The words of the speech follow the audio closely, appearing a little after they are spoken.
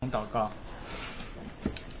祷告。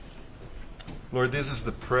Lord, this is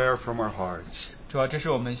the prayer from our hearts. 主啊，这是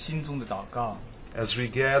我们心中的祷告。As we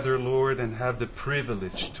gather, Lord, and have the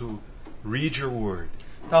privilege to read your word,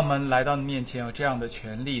 当我们来到你面前有这样的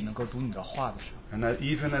权利，能够读你的话的时候， and that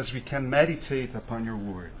even as we can meditate upon your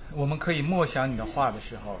word, 我们可以默想你的话的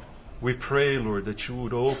时候， we pray, Lord, that you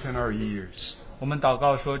would open our ears, 我们祷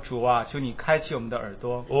告说：主啊，求你开启我们的耳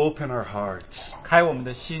朵， open our hearts, 开我们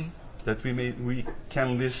的心， that we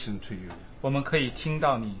can listen to you. 我们可以听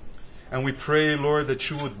到你。 And we pray, Lord,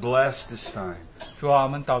 that you would bless this time. 主啊，我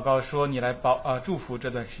们祷告说你来祝福这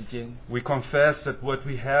段时间。 We confess that what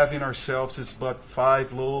we have in ourselves is but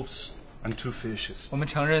 5 loaves and 2 fishes. 我们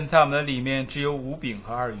承认在我们的里面只有5饼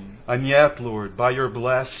和2鱼， And yet, Lord, by your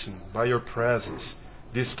blessing, by your presence,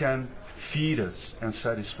 this can feed us and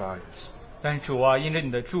satisfy us. 但是主啊，因着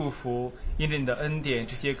你的祝福，因着你的恩典，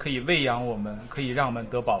这些可以喂养我们，可以让我们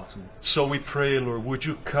得饱足。 So we pray, Lord, would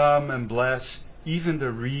you come and bless even the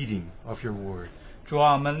reading of your word. 主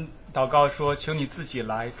啊，我们祷告说，求你自己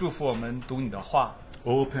来祝福我们读你的话，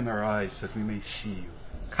 Open our eyes that we may see you.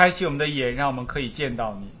 开启我们的眼，让我们可以见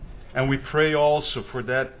到你。 And we pray also for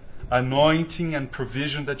that anointing and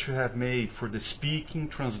provision that you have made for the speaking,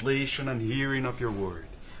 translation, and hearing of your word.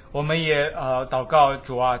 我们也祷告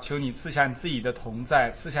主啊，求你赐下你自己的同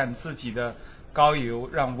在，赐下你自己的膏油，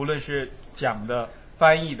让无论是讲的、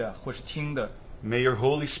翻译的或是听的， May your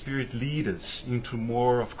Holy Spirit lead us into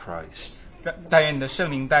more of Christ. 但愿你的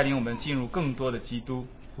圣灵带领我们进入更多的基督。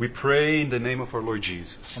 We pray in the name of our Lord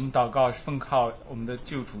Jesus. 我们祷告是奉靠我们的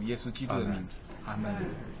救主耶稣基督的名字，阿门。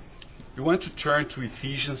 We want to turn to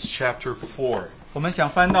Ephesians chapter 4. 我们想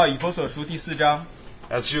翻到以弗所书第4章。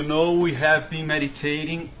 As you know, we have been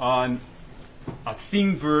meditating on a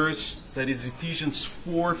theme verse that is Ephesians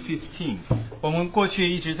 4:15. 我们过去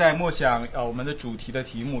一直在默想我们的主题的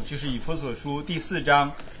题目，就是以弗所书第4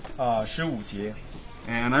章15节。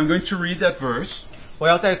 And I'm going to read that verse. 我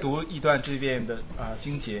要再读一段这边的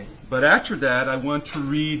经节。 But after that, I want to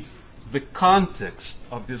read the context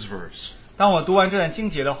of this verse. 当我读完这段经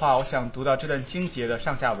节的话，我想读到这段经节的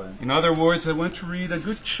上下文。 In other words, I want to read a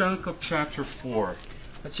good chunk of chapter 4.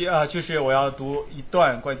 就是我要读一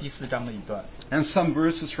段关于第4章的一段， And some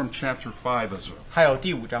verses from chapter 5 as well. 还有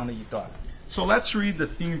第5章的一段。 So let's read the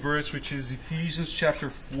theme verse, which is Ephesians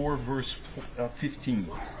chapter 4, verse 15.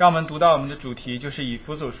 让我们读到我们的主题，就是以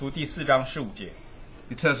弗所书第4章15节。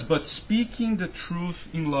 It says, But speaking the truth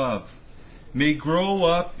in love may grow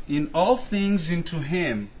up in all things into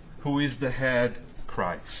him who is the head,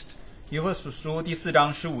 Christ. 以弗所书第4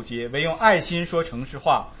章15节，唯用爱心说诚实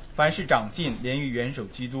话，凡事长进，连于元首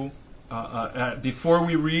基督。 Before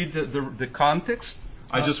we read the context,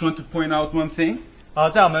 I just want to point out one thing.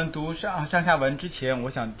 在我们读上下文之前，我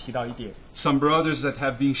想提到一点。 Some brothers that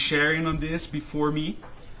have been sharing on this before me,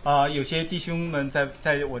 有些弟兄们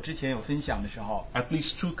在我之前有分享的时候， at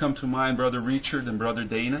least 2 come to mind, Brother Richard and Brother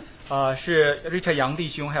Dana. 是 Richard 杨弟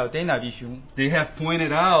兄还有 Dana 弟兄， They have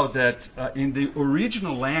pointed out that in the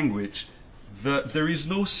original language, there is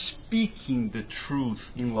no speaking the truth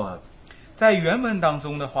in love. 在原文当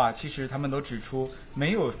中的话，其实他们都指出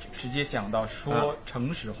没有直接讲到说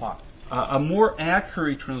诚实话。 A more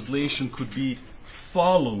accurate translation could be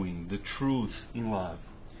following the truth in love.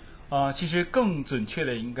 其实更准确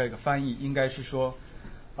的一个翻译应该是说，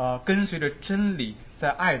跟随着真理在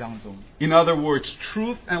爱当中。 In other words,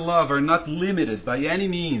 truth and love are not limited by any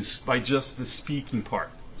means by just the speaking part.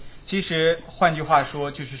 其实换句话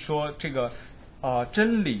说，就是说这个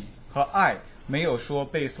真理和爱没有说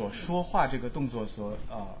被所说话这个动作所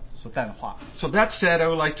淡化。 So that said, I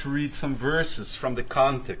would like to read some verses from the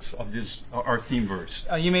context of this our theme verse.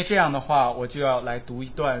 因为这样的话，我就要来读一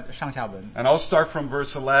段上下文。 And I'll start from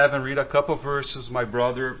verse 11, read a couple of verses. My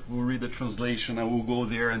brother will read the translation, and we'll go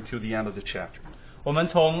there until the end of the chapter. 我们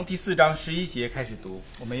从第4章11节开始读，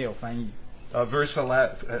我们也有翻译。 Verse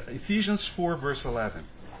 11, Ephesians 4, verse 11.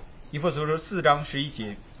 以弗所书4章11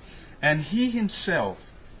节。 And he himself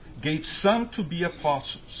gave some to be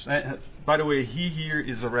apostles. By the way, he here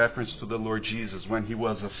is a reference to the Lord Jesus when he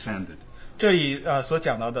was ascended. 这里所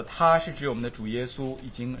讲到的，他是指我们的主耶稣已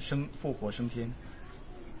经复活升天。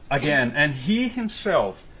 Again, and he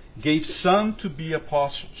himself gave some to be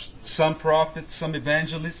apostles, some prophets, some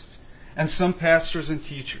evangelists, and some pastors and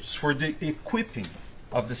teachers, for the equipping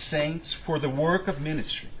of the saints, for the work of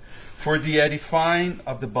ministry, for the edifying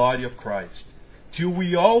of the body of Christ, till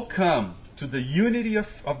we all come to the unity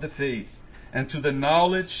of the faith, and to the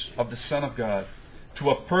knowledge of the Son of God, to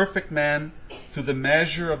a perfect man, to the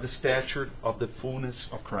measure of the stature of the fullness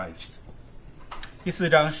of Christ. 第4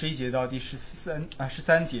章11节到第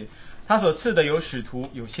13节，他所赐的有使徒，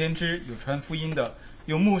有先知，有传福音的，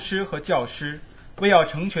有牧师和教师，为要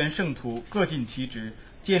成全圣徒，各尽其职，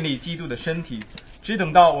建立基督的身体，只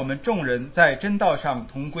等到我们众人在真道上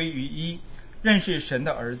同归于一，认识神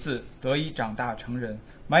的儿子，得以长大成人，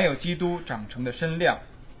满有基督长成的身量。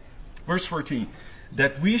 Verse 14,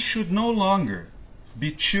 that we should no longer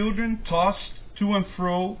be children tossed to and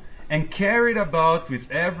fro and carried about with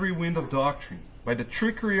every wind of doctrine, by the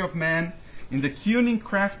trickery of man, in the cunning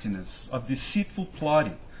craftiness of deceitful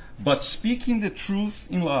plotting, but speaking the truth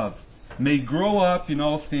in love, may grow up in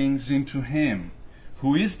all things into Him,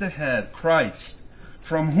 who is the head, Christ,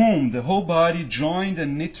 from whom the whole body, joined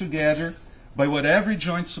and knit together by what every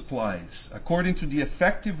joint supplies, according to the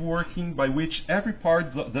effective working by which every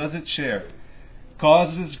part does its share,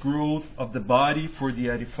 causes growth of the body for the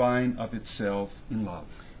edifying of itself in love.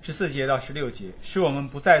 14节到16节，使我们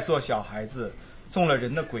不再做小孩子，中了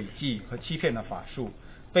人的诡计和欺骗的法术，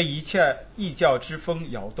被一切异教之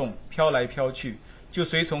风摇动，飘来飘去，就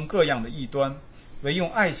随从各样的异端，唯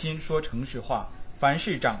用爱心说诚实话，凡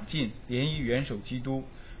事长进，连于元首基督，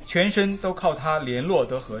全身都靠他联络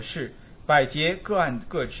得合适，百节各按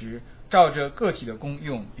各职，照着个体的功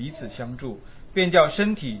用彼此相助，便叫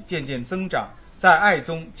身体渐渐增长，在爱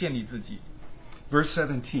中建立自己。 Verse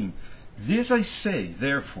 17, this I say,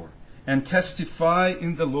 therefore, and testify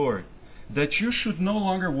in the Lord, that you should no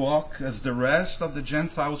longer walk as the rest of the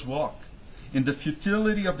Gentiles walk, in the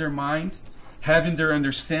futility of their mind, having their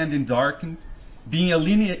understanding darkened, being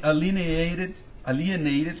alienated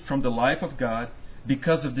from the life of God,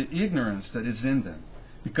 because of the ignorance that is in them,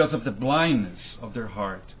 because of the blindness of their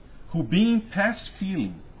heart, who being past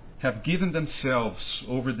feeling, have given themselves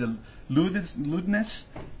over the lewdness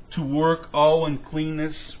to work all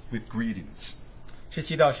uncleanness with greediness.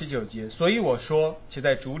 17到19节，所以我说，且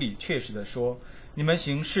在主里确实的说，你们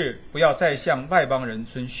行事不要再向外邦人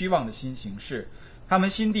存虚妄的心行事，他们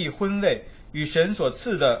心地昏昧，与神所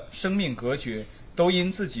赐的生命隔绝，都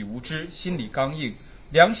因自己无知，心里刚硬，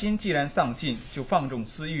良心既然丧尽，就放纵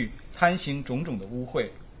私欲，贪行种种的污秽。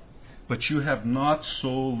 But you have not so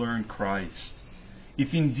learned Christ,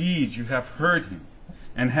 if indeed you have heard Him,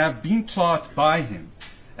 and have been taught by Him,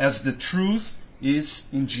 as the truth is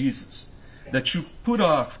in Jesus, that you put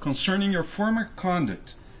off concerning your former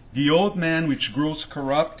conduct the old man which grows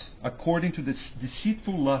corrupt according to the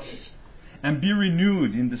deceitful lusts, and be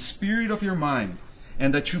renewed in the spirit of your mind,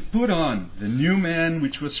 and that you put on the new man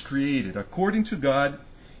which was created according to God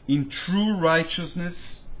in true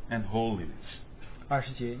righteousness and holiness.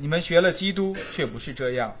 20节，你们学了基督，却不是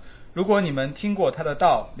这样。如果你们听过他的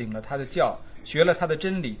道，领了他的教，学了他的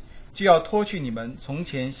真理，就要脱去你们从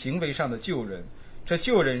前行为上的旧人。这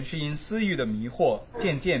旧人是因私欲的迷惑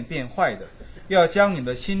渐渐变坏的，又要将你们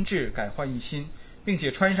的心智改换一新，并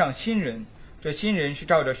且穿上新人。这新人是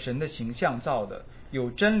照着神的形象造的，有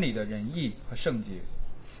真理的仁义和圣洁。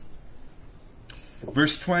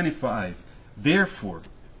 Verse 25, therefore,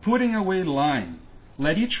 putting away lying,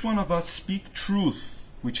 let each one of us speak truth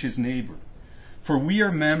with his neighbor, for we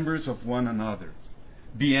are members of one another.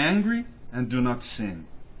 Be angry and do not sin.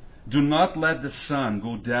 Do not let the sun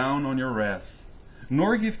go down on your wrath,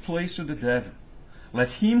 nor give place to the devil.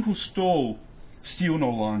 Let him who stole steal no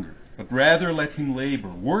longer, but rather let him labor,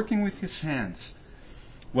 working with his hands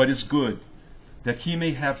what is good, that he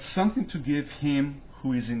may have something to give him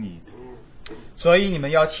who is in need. 所以你们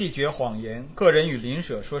要弃绝谎言，个人与邻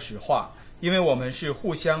舍说实话，因为我们是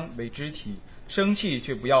互相为肢体。生气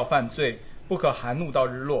却不要犯罪，不可含怒到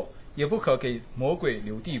日落，也不可给魔鬼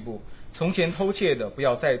留地步。从前偷窃的不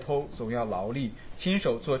要再偷，总要劳力，亲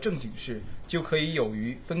手做正经事，就可以有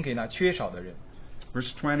余分给那缺少的人。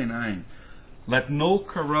 Verse 29, let no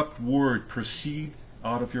corrupt word proceed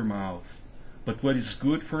out of your mouth, but what is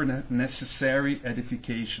good for necessary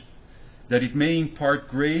edification, that it may impart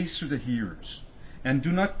grace to the hearers. And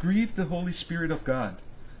do not grieve the Holy Spirit of God,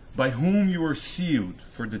 by whom you are sealed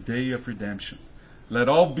for the day of redemption. Let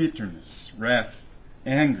all bitterness, wrath,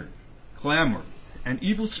 anger, clamor, and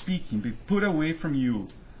evil speaking be put away from you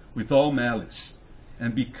with all malice,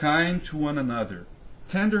 and be kind to one another,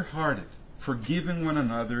 tender-hearted, forgiving one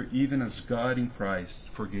another, even as God in Christ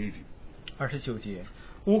forgave you. 29节，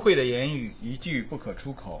污秽的言语一句不可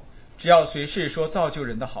出口，只要随时说造就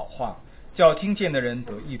人的好话，叫听见的人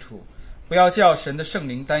得益处。不要叫神的圣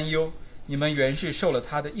灵担忧，你们原是受了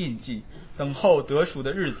他的印记，等候得赎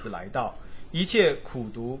的日子来到。一切苦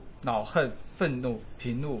毒、恼恨、愤怒、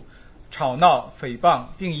贫怒、吵闹、诽谤，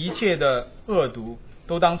并一切的恶毒，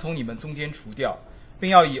都当从你们中间除掉，并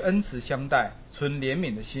要以恩慈相待，存怜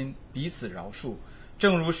悯的心，彼此饶恕，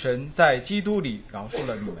正如神在基督里饶恕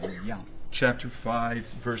了你们一样。 Chapter 5,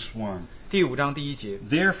 verse 1. 第5章第1节。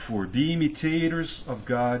 Therefore, be imitators of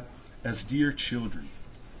God as dear children,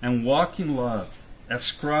 and walk in love,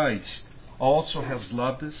 as Christ also has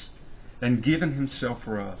loved us and given himself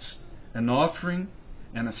for us, an offering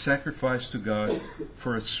and a sacrifice to God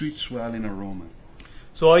for a sweet-smelling aroma.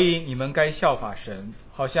 所以你们该效法神，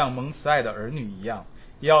好像蒙慈爱的儿女一样，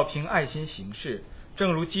也要凭爱心行事，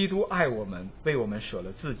正如基督爱我们，为我们舍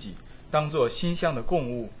了自己，当作馨香的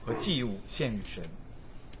供物和祭物献与神。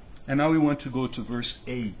 And now we want to go to verse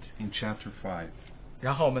 8 in chapter 5.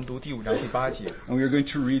 然后我们读第5章第8节， And we are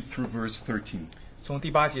going to read through verse 13. 从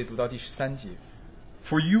第8节读到第13节。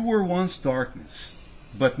 For you were once darkness,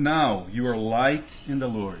 but now you are light in the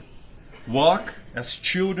Lord. Walk as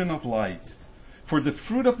children of light. For the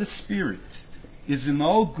fruit of the Spirit is in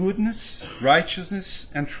all goodness, righteousness,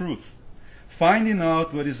 and truth, finding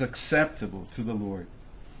out what is acceptable to the Lord.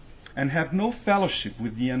 And have no fellowship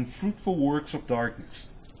with the unfruitful works of darkness,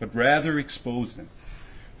 but rather expose them.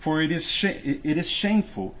 For it is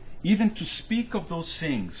shameful even to speak of those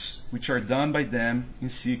things which are done by them in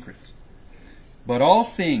secret. But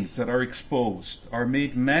all things that are exposed are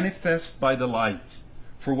made manifest by the light,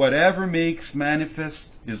 for whatever makes manifest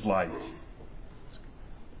is light.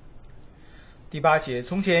 第8节，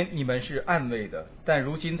从前你们是暗昧的，但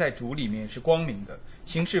如今在主里面是光明的。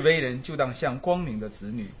行事为人，就当像光明的子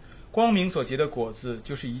女。光明所结的果子，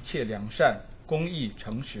就是一切良善、公义、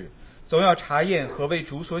诚实。总要查验何为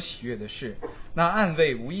主所喜悦的事。那暗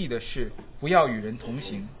昧无益的事，不要与人同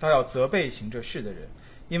行，倒要责备行这事的人，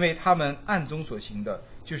因为他们暗中所行的，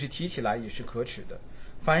就是提起来也是可耻的。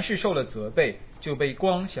凡是受了责备，就被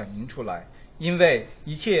光显明出来，因为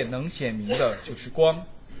一切能显明的，就是光。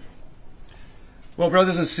 Well,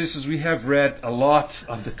 brothers and sisters, we have read a lot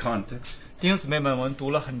of the context. 弟兄姊妹们，我们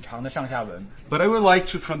读了很长的上下文， But I would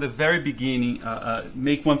like to, from the very beginning,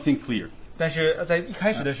 make one thing clear. 但是在一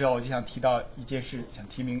开始的时候，我就想提到一件事，想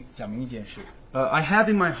讲明一件事。 I have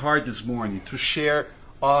in my heart this morning to share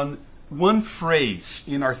on one phrase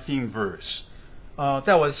in our theme verse.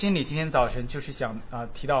 在我的心里，今天早晨就是想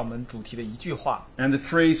提到我们主题的一句话。 And the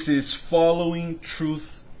phrase is following truth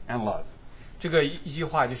and love. 这个一句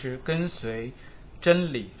话就是跟随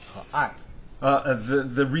真理和爱。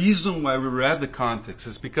 The reason why we read the context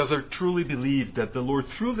is because I truly believe that the Lord,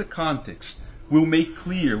 through the context, will make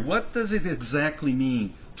clear what does it exactly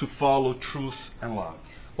mean to follow truth and love.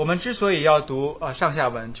 我们之所以要读上下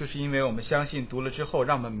文，就是因为我们相信读了之后，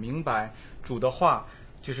让我们明白主的话，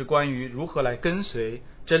就是关于如何来跟随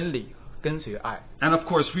真理、跟随爱。 And of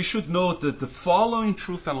course, we should note that the following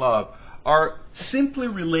truth and love are simply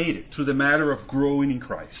related to the matter of growing in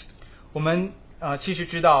Christ. 我们其实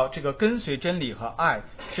知道，这个跟随真理和爱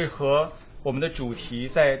是和我们的主题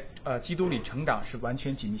在基督里成长是完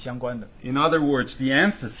全紧密相关的。 In other words, the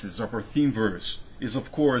emphasis of our theme verse is, of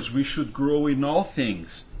course, we should grow in all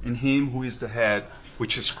things in Him who is the head,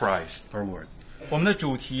 which is Christ, our Lord. 我们的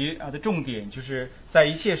主题的重点就是在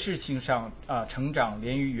一切事情上成长，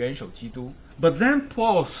连于元首基督。 But then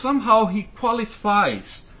Paul, somehow he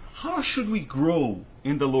qualifies, how should we grow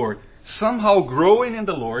in the Lord? Somehow growing in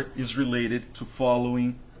the Lord is related to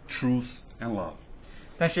following truth and love.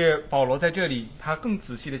 但是保罗在这里，他更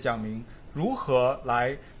仔细的讲明如何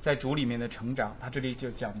来在主里面的成长。他这里就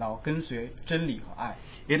讲到跟随真理和爱。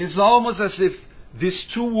 It is almost as if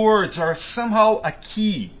these two words are somehow a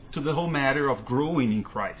key to the whole matter of growing in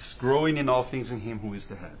Christ, growing in all things in Him who is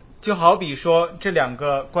the head. 就好比说，这两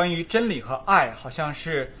个关于真理和爱，好像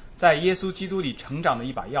是在耶稣基督里成长的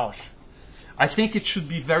一把钥匙。 I think it should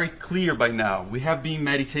be very clear by now. We have been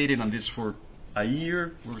meditating on this for a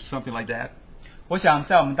year or something like that. 我想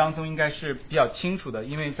在我们当中应该是比较清楚的，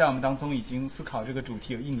因为在我们当中已经思考这个主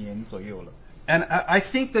题有1年左右了。 And I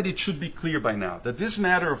think that it should be clear by now that this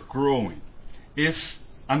matter of growing is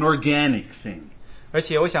an organic thing. 而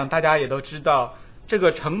且我想大家也都知道，这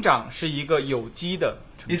个成长是一个有机的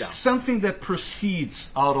成 It's 长， something that proceeds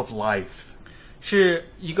out of life. 是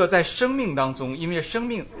一个在生命当中因为生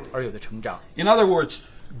命而有的成长。 In other words,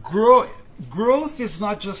 growth is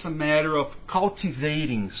not just a matter of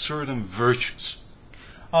cultivating certain virtues.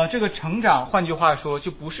 这个成长，换句话说，就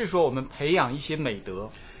不是说我们培养一些美德，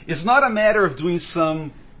 It's not a matter of doing some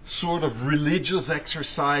sort of religious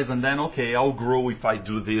exercise and then, okay, I'll grow if I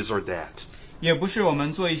do this or that. 也不是我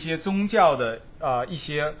们做一些宗教的一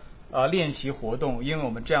些练习活动，因为我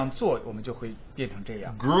们这样做，我们就会变成这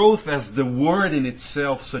样。 Growth, as the word in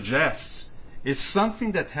itself suggests, is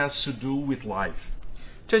something that has to do with life.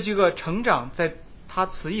 这个成长，在它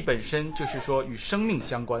词义本身就是说与生命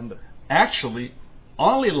相关的。 Actually,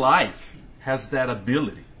 only life has that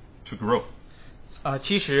ability to grow.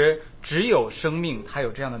 其实只有生命它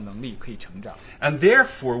有这样的能力可以成长。 And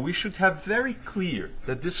therefore, we should have very clear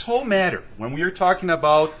that this whole matter, when we are talking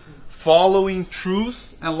about following truth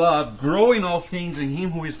and love, growing all things in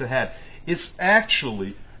Him who is the head, is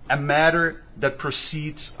actually a matter that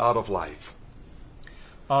proceeds out of life.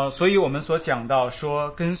 所以我们所讲到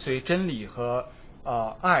说跟随真理和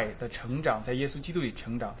爱的成长，在耶稣基督里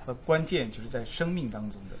成长，它的关键就是在生命当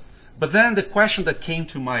中的。 But then the question that came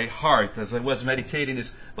to my heart as I was meditating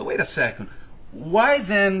is, but wait a second, why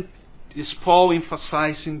then is Paul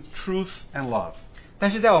emphasizing truth and love? 但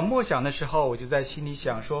是在我默想的时候，我就在心里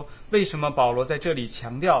想说，为什么保罗在这里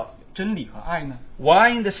强调真理和爱呢？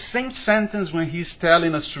 Why in the same sentence when he's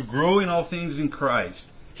telling us to grow in all things in Christ,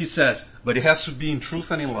 he says, but it has to be in truth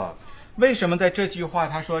and in love? 为什么在这句话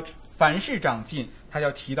他说凡事长进，他要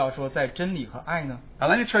提到说在真理和爱呢？ Now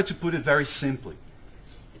let me try to put it very simply.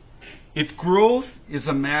 If growth is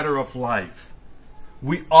a matter of life,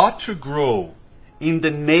 we ought to grow in the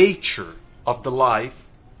nature of the life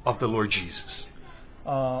of the Lord Jesus.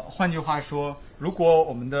 换句话说，如果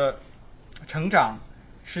我们的成长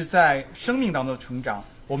是在生命当中的成长，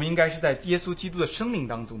我们应该是在耶稣基督的生命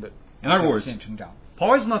当中的 In other 表 words, 现成长。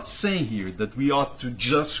 Paul is not saying here that we ought to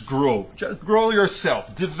just grow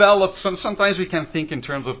yourself, develop. Sometimes we can think in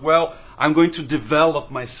terms of, well, I'm going to develop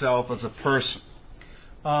myself as a person.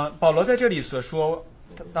 保罗在这里所说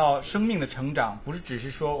到生命的成长，不是只是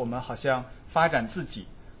说我们好像发展自己，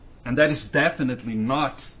 And that is definitely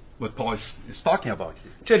not what Paul is talking about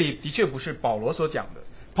here. 这里的确不是保罗所讲的。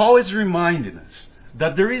 Paul is reminding us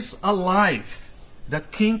that there is a life that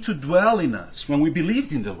came to dwell in us when we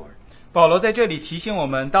believed in the Lord. 保罗在这里提醒我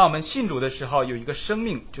们，当我们信主的时候，有一个生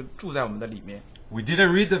命就住在我们的里面。 We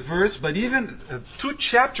didn't read the verse, but even 2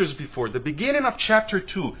 chapters before, the beginning of chapter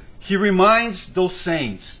 2, he reminds those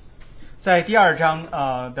saints. 在第二章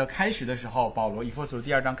的开始的时候，保罗以弗所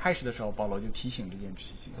第二章开始的时候，保罗就提醒这件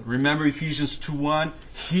事情。 Remember Ephesians 2:1,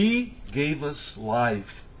 he gave us life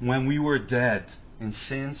when we were dead in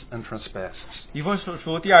sins and trespasses. 以弗所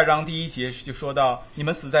书第二章第一节就说到，你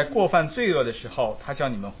们死在过犯罪恶的时候，他叫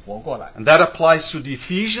你们活过来。 And that applies to the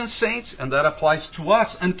Ephesian saints, and that applies to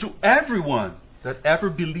us, and to everyone that ever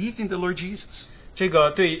believed in the Lord Jesus. 这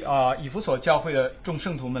个对以弗所教会的众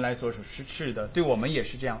圣徒们来说是的，对我们也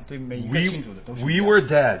是这样，对每一个信主的都是这 We 样。 were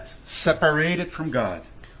dead, separated from God,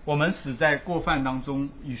 我们死在过犯当中，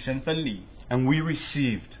与神分离。 and we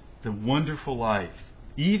received the wonderful life,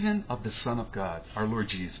 even of the Son of God, our Lord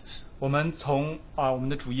Jesus. 我们从我们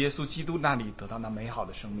的主耶稣基督那里得到那美好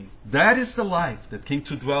的生命。 That is the life that came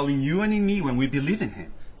to dwell in you and in me when we believe in Him.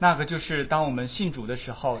 那个就是当我们信主的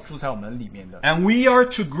时候住在我们里面的。 And we are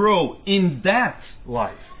to grow in that life.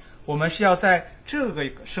 我们是要在这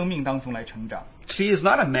个生命当中来成长。 See, it's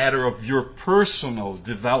not a matter of your personal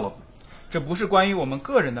development. 这不是关于我们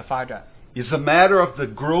个人的发展， It's a matter of the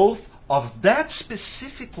growth of that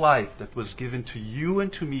specific life that was given to you and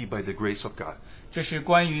to me by the grace of God. 这是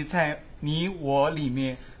关于在你我里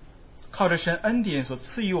面靠着神恩典所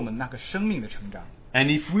赐予我们那个生命的成长。 And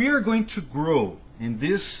if we are going to grow in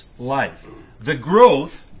this life, the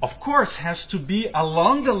growth, of course, has to be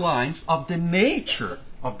along the lines of the nature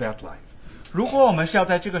of that life. 如果我们是要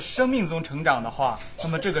在这个生命中成长的话，那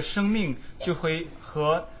么这个生命就会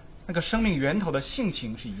和那个生命源头的性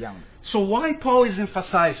情是一样的。 So why Paul is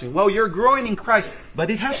emphasizing, well, you're growing in Christ, but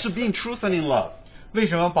it has to be in truth and in love. 为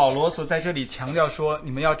什么保罗所在这里强调说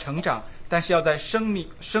你们要成长，但是要在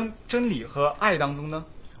真理和爱当中呢？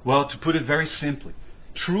 Well, to put it very simply,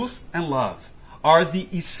 truth and love are the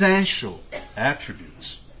essential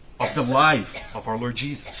attributes of the life of our Lord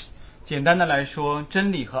Jesus. 简单的来说，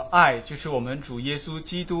真理和爱就是我们主耶稣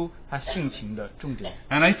基督他性情的重点。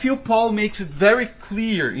 And I feel Paul makes it very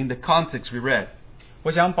clear in the context we read.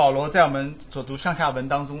 我想保罗在我们所读上下文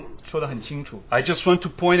当中说得很清楚。 I just want to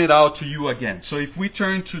point it out to you again. So if we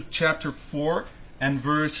turn to chapter 4 and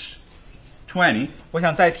verse 20, 我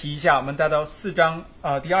想再提一下，我们带到4章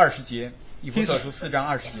第20节，以弗所书4章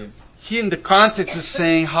20节。 here in the context is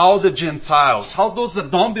saying how the Gentiles, how those that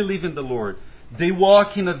don't believe in the Lord, they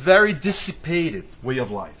walk in a very dissipated way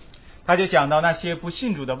of life. 他就讲到那些不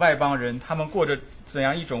信主的外邦人，他们过着怎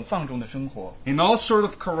样一种放纵的生活， In all sort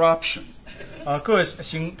of corruption.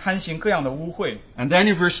 贪行各样的污秽。 And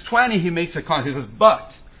then in verse 20 he makes a comment. He says,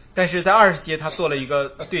 but 但是在20节他做了一个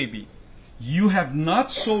对比， you have not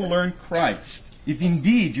so learned Christ, if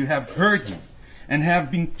indeed you have heard him and have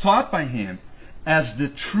been taught by him, as the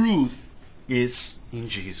truth is in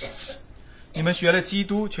Jesus. 你们学了基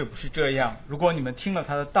督，却不是这样。如果你们听了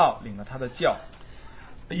他的道，领了他的教，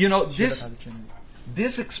 You know, 学了他的真理。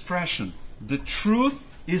 this expression, the truth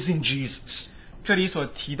is in Jesus. 这里所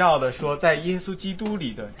提到的说，在耶稣基督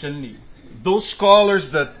里的真理。Those scholars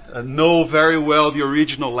that know very well the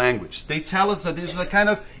original language, they tell us that this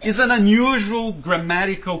is an unusual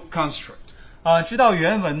grammatical construct. 知道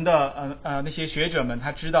原文的那些学者们，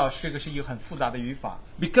他知道这个是一个很复杂的语法。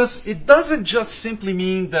Because it doesn't just simply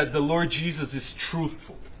mean that the Lord Jesus is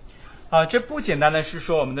truthful. 这不简单的是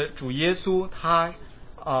说我们的主耶稣他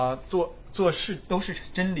做事都是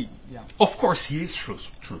真理一样。Of course, he is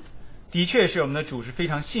truthful. 的确是我们的主是非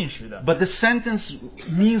常信实的。But the sentence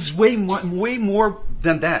means way more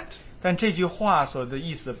than that. 但这句话所的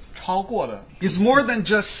意思超过了。It's more than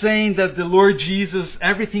just saying that the Lord Jesus,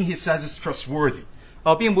 everything he says is trustworthy.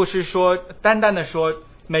 并不是说单单的说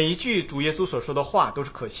每一句主耶稣所说的话都是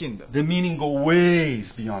可信的。The meaning goes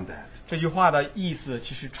ways beyond that. 这句话的意思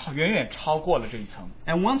其实远远超过了这一层。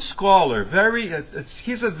And one scholar,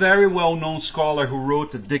 he's a very well-known scholar who wrote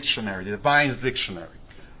the dictionary, the Vine's Dictionary.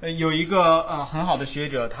 有一个很好的学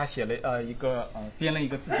者，他写了编了一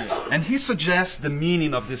个字典。And he suggests the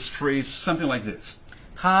meaning of this phrase something like this.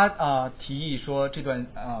 他提议说这段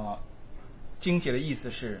经节的意思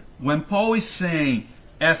是 When Paul is saying,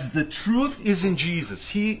 as the truth is in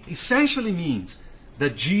Jesus, he essentially means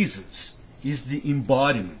that Jesus is the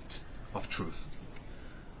embodiment of truth.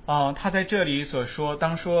 他在这里所说，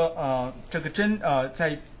当说这个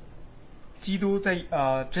在基督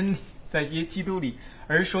真理在基督里，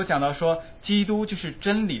而说讲到说基督就是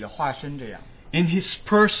真理的化身这样。In his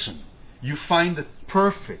person, you find the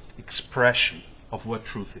perfect expression of what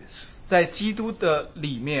truth is. 在基督的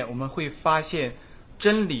里面，我们会发现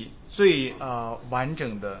真理最完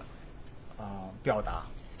整的表达。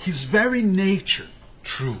His very nature,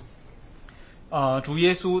 true. 主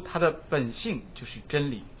耶稣他的本性就是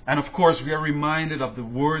真理。And of course, we are reminded of the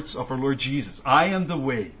words of our Lord Jesus. I am the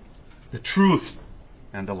way, the truth,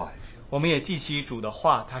 and the life. 我们也记起主的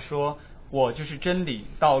话，他说：“我就是真理、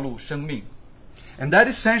道路、生命。” And that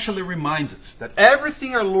essentially reminds us that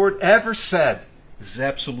everything our Lord ever said is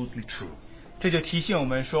absolutely true. 这就提醒我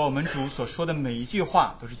们说，我们主所说的每一句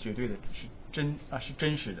话都是绝对的，是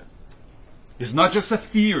真实的。It's not just a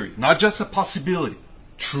theory, not just a possibility.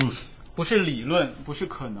 Truth. 不是理论，不是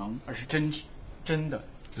可能，而是真的。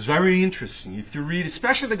It's very interesting. If you read,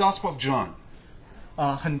 especially the Gospel of John.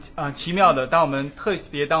 很奇妙的，当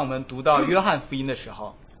我们读到约翰福音的时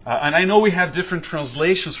候。And I know we have different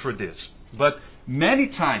translations for this, but many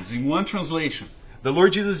times in one translation, the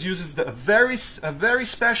Lord Jesus uses a very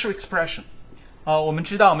special expression. 我们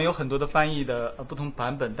知道我们有很多的翻译的不同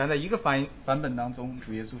版本，但在一个版本当中，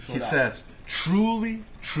主耶稣说 He 到 says, "Truly,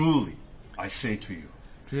 truly, I say to you."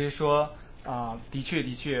 主耶稣说的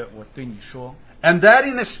确，我对你说。And that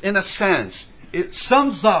in a sense, it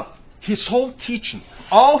sums up his whole teaching,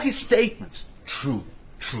 all his statements. True.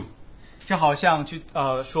 这好像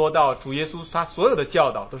说到主耶稣他所有的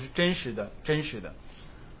教导都是真实的。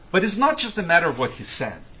But it's not just a matter of what he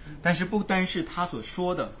said. 但是不单是他所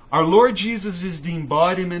说的。Our Lord Jesus is the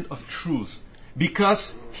embodiment of truth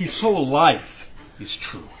because his whole life is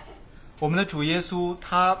true. 我们的主耶稣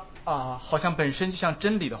他好像本身就像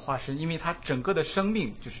真理的化身，因为他整个的生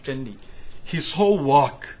命就是真理。His whole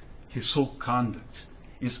walk, his whole conduct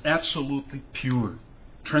is absolutely pure,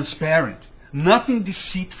 transparent, nothing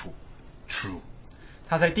deceitful, true.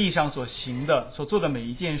 他在地上所行的、所做的每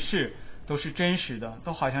一件事都是真实的，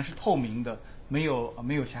都好像是透明的，没有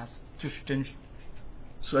瑕疵，就是真实。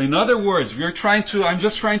So in other words, I'm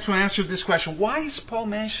just trying to answer this question. Why is Paul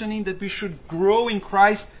mentioning that we should grow in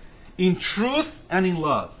Christ in truth and in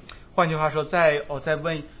love? 换句话说，我在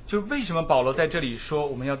问，就是为什么保罗在这里说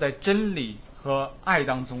我们要在真理和爱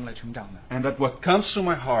当中来成长呢？ And that what comes to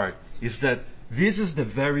my heart is that this is the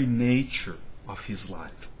very nature of his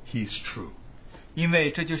life. He is true. 因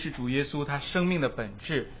为这就是主耶稣他生命的本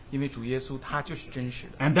质，因为主耶稣他就是真实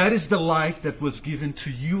的。And that is the life that was given to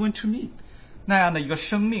you and to me. 那样的一个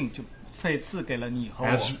生命就赐给了你和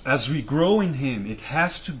我。As we grow in him, it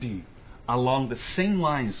has to be along the same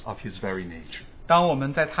lines of his very nature. 当我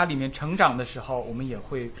们在他里面成长的时候，我们也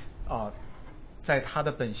会在他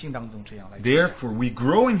的本性当中这样来。Therefore, we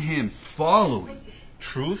grow in him, following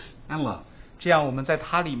truth and love. 这样我们在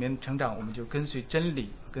他里面成长，我们就跟随真理，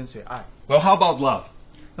跟随爱。Well, how about love?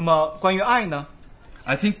 那么关于爱呢？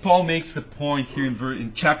 I think Paul makes the point here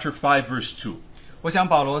in chapter 5, verse 2. 我想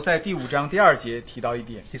保罗在第5章第2节提到一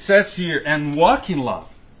点。He says here, and walk in love.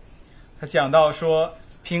 他讲到说，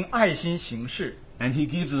凭爱心行事。And he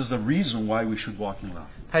gives us a reason why we should walk in love.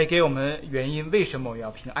 他也给我们原因，为什么我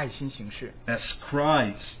要凭爱心行事。As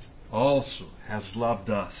Christ also has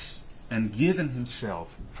loved us and given himself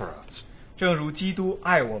for us. 正如基督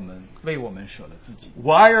爱我们，为我们舍了自己。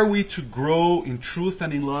Why are we to grow in truth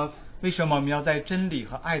and in love? 为什么我们要在真理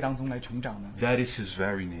和爱当中来成长呢？ That is his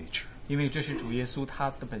very nature. 因为这是主耶稣他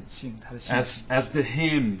的本性，他的性 As the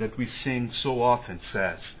hymn that we sing so often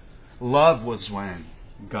says, love was when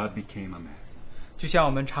God became a man. 就像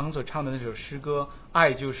我们常所唱的那首诗歌，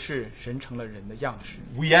爱就是神成了人的样式。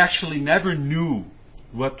 We actually never knew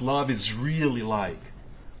what love is really like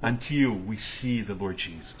until we see the Lord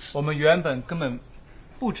Jesus. 我们原本根本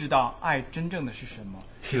不知道爱真正的是什么，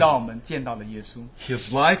直到我们见到了耶稣，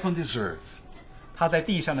 His life on this earth, 他在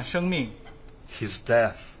地上的生命， his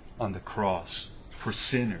death on the cross for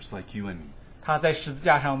sinners like you and me. 他在十字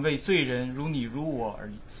架上为罪人如你如我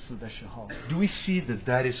而死的时候， Do we see that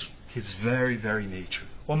that is his very, very nature?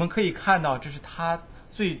 我们可以看到这是他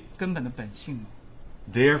最根本的本性吗？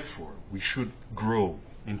 Therefore, we should grow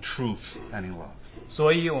in truth and in love.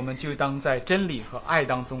 所以我们就当在真理和爱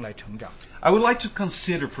当中来成长。 I would like to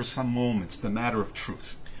consider for some moments the matter of truth.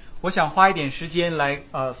 我想花一点时间来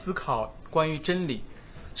思考关于真理。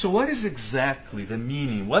 So what is exactly the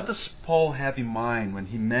meaning? What does Paul have in mind when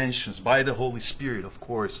he mentions, by the Holy Spirit, of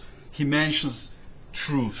course, he mentions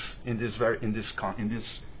truth in this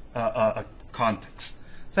context?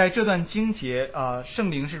 在这段经节，圣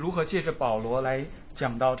灵是如何借着保罗来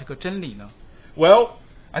讲到这个真理呢？ Well,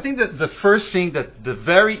 I think that the first thing that the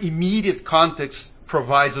very immediate context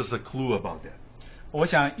provides us a clue about that. 我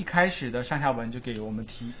想一开始的上下文就给我们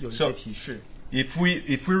有一些提示。 If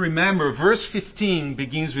we remember, verse 15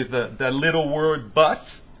 begins with the little word but,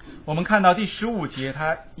 我们看到第15节，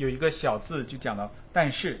它有一个小字，就讲到但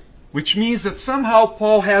是， which means that somehow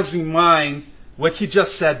Paul has in mind what he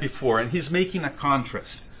just said before, and he's making a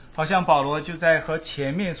contrast. 好像保罗就在和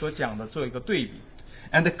前面所讲的做一个对比。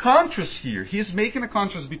 And the contrast here, he's making a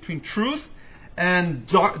contrast between truth and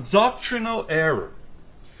doctrinal error.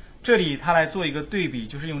 这里他来做一个对比，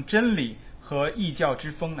就是用真理和异教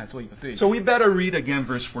之风来做一个对比。 So we better read again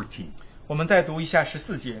verse 14. 我们再读一下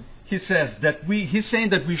14节。 He's saying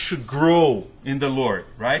that we should grow in the Lord,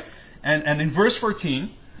 right? And in verse 14,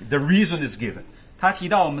 the reason is given. 他提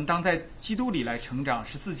到我们当在基督里来成长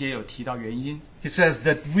，14节有提到原因。 He says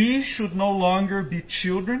that we should no longer be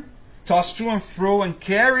children, tossed to and fro and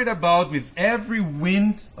carried about with every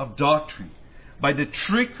wind of doctrine, by the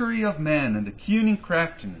trickery of men and the cunning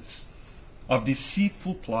craftiness of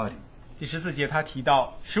deceitful plotting. 第14节他提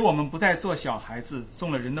到，使我们不再做小孩子，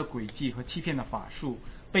中了人的诡计和欺骗的法术，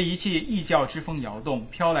被一切异教之风摇动，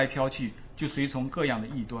飘来飘去，就随从各样的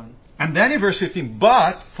异端。 And then in verse 15,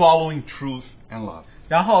 but following truth and love.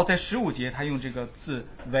 然后在15节他用这个字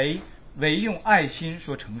唯用爱心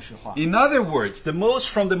说诚实话。 In other words,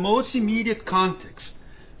 from the most immediate context,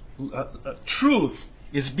 truth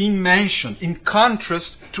is being mentioned in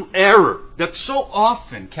contrast to error that so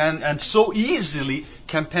often can and so easily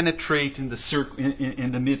can penetrate in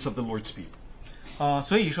the midst of the Lord's people.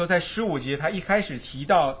 所以说在15节他一开始提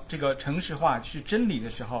到这个诚实话是真理的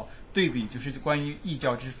时候，对比就是关于异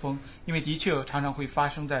教之风，因为的确常常会发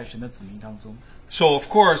生在神的子民当中。 So of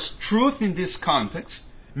course, truth in this context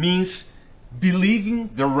means believing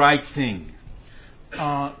the right thing.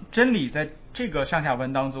 真理在这个上下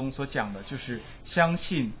文当中所讲的就是相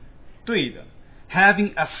信对的，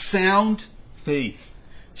 Having a sound faith.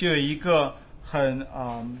 就有一个很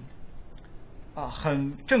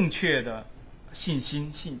正确的信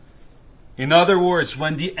心。 In other words,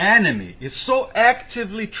 when the enemy is so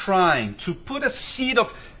actively trying to put a seed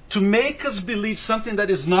to make us believe something that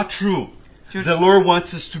is not true, the Lord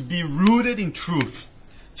wants us to be rooted in truth.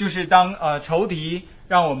 就是当仇敌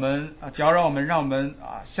让我们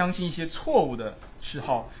相信一些错误的时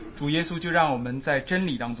候，主耶稣就让我们在真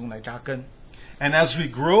理当中来扎根。 And as we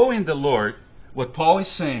grow in the Lord, what Paul is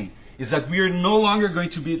saying is that we are no longer going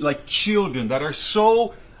to be like children that are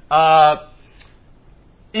so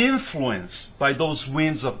influenced by those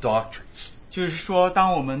winds of doctrines. 就是说，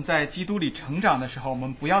当我们在基督里成长的时候，我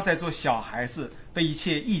们不要再做小孩子，被一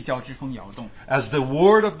切异教之风摇动。 As the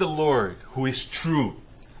word of the Lord, who is true,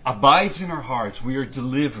 abides in our hearts, we are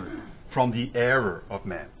delivered from the error of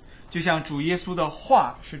man. 就像主耶稣的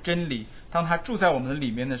话是真理，当他住在我们的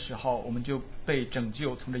里面的时候，我们就被拯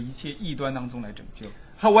救，从这一切异端当中来拯救。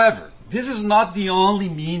 However, this is not the only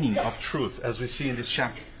meaning of truth as we see in this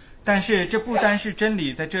chapter. 但是这不单是真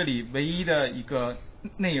理在这里唯一的一个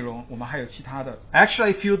内容，我们还有其他的。 Actually,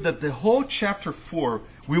 I feel that the whole chapter 4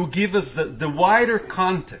 will give us the wider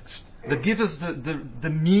context, that gives us the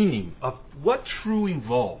meaning of what true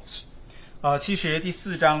involves. 其实第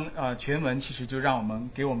4章全文其实就让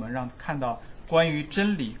看到关于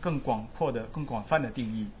真理更广泛的定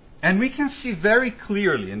义。 And we can see very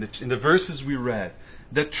clearly in the verses we read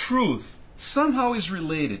that truth somehow is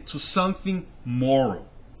related to something moral.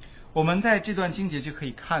 我们在这段经节就可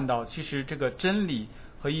以看到，其实这个真理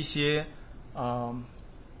和一些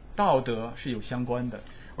道德是有相关的。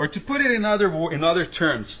Or to put it in other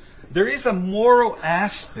terms, there is a moral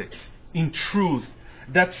aspect in truth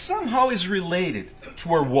that somehow is related to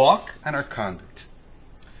our walk and our conduct.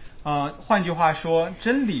 换句话说，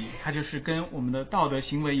真理它就是跟我们的道德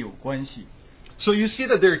行为有关系。So you see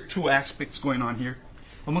that there are two aspects going on here.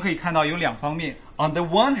 我们可以看到有两方面。On the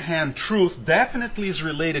one hand, truth definitely is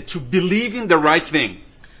related to believing the right thing.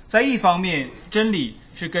 在一方面，真理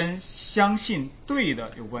是跟相信对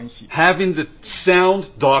的有关系。Having the sound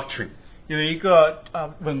doctrine. 有一个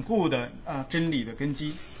稳固的真理的根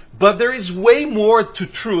基。But there is way more to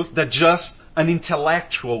truth than just an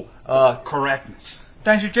intellectual correctness.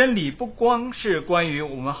 但是真理不光是关于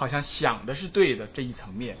我们好像想的是对的这一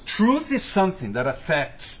层面。Truth is something that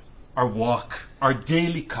affects our walk, our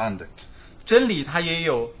daily conduct. 真理它也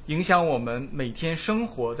有影响我们每天生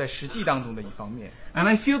活在实际当中的一方面。And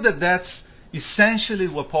I feel that that's essentially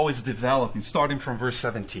what Paul is developing, starting from verse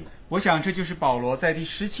 17. 我想这就是保罗在第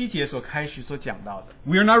17节所开始所讲到的。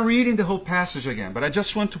We are not reading the whole passage again, but I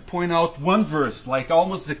just want to point out one verse, like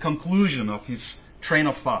almost the conclusion of his train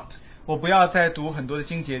of thought. 我不要再读很多的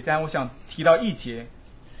经节，但我想提到一节。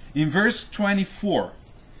In verse 24,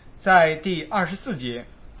 在第24节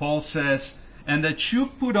Paul says, And that you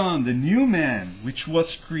put on the new man, which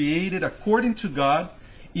was created according to God,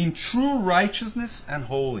 in true righteousness and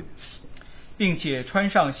holiness. 并且穿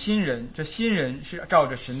上新人，这新人是照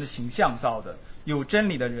着神的形象造的，有真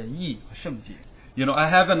理的仁义和圣洁。You know,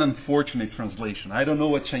 I have an unfortunate translation. I don't know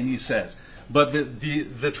what Chinese says, but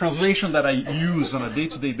the translation that I use on a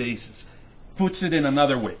day-to-day basis puts it in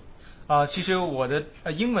another way. 其实我的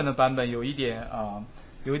英文的版本有一点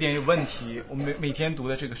有问题。我们每天读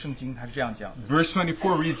的这个圣经它是这样讲。Verse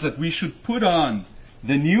 24 reads that we should put on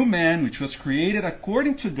the new man which was created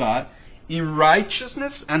according to God in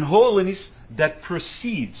righteousness and holiness that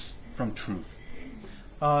proceeds from truth.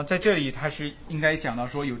 在这里它是应该讲到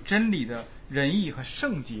说有真理的仁义和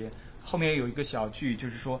圣洁，后面有一个小句，就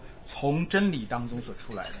是说从真理当中所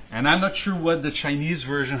出来的。And I'm not sure what the Chinese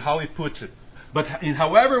version, how it puts it, but in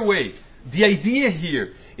however way, the idea here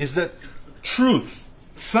is that truth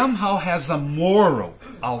somehow has a moral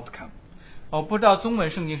outcome. 不知道中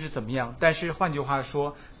文圣经是怎么样，但是换句话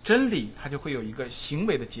说，真理它就会有一个行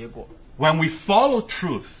为的结果。When we follow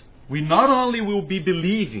truth, we not only will be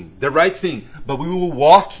believing the right thing, but we will be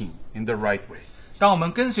walking in the right way. 当我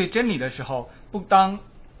们跟随真理的时候，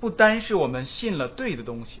不单是我们信了对的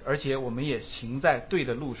东西，而且我们也行在对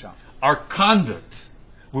的路上。Our conduct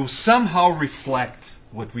will somehow reflect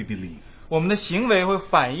what we believe. 我们的行为会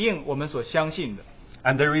反映我们所相信的。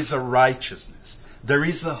And there is a righteousness, there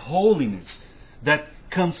is a holiness that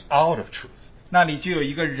comes out of truth. 那里就有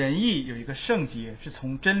一个仁义，有一个圣洁，是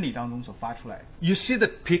从真理当中所发出来的。You see the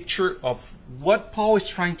picture of what Paul is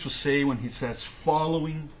trying to say when he says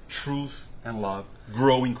following truth and love,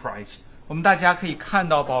 growing Christ. 我们大家可以看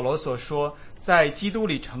到保罗所说，在基督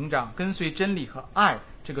里成长，跟随真理和爱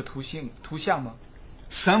这个图像吗？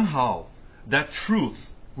 Somehow that truth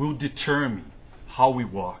will determine how we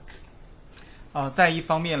walk. 在一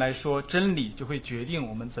方面来说，真理就会决定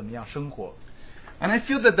我们怎么样生活。And I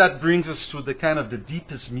feel that that brings us to the kind of the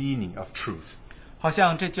deepest meaning of truth. 好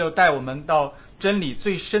像这就带我们到真理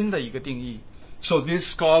最深的一个定义。So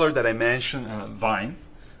this scholar that I mentioned, Vine,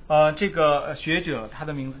 这个学者他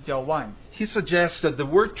的名字叫 Wine， he suggests that the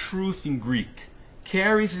word truth in Greek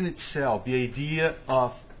carries in itself the idea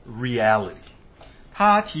of reality.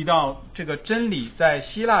 他提到这个真理在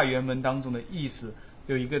希腊原文当中的意思，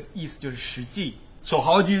有一个意思就是实际。So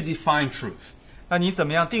how do you define truth? 那你怎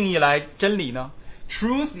么样定义来真理呢？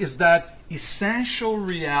 Truth is that essential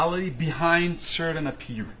reality behind certain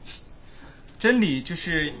appearance. 真理就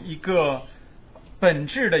是一个本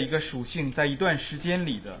质的一个属性，在一段时间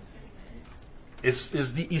里的。Is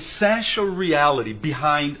the essential reality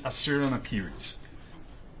behind a certain appearance.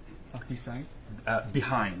 Beside?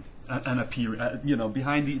 Behind an appearance,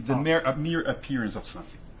 behind the mere appearance of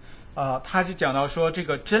something. 他就讲到说，这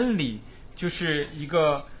个真理就是一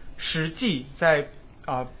个实际在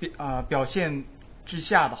表现之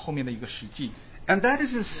下的后面的一个实际。And that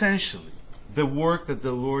is essentially the work that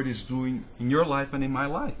the Lord is doing in your life and in my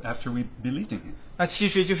life after we believe in Him. 那其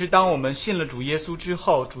实就是当我们信了主耶稣之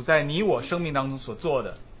后，主在你我生命当中所做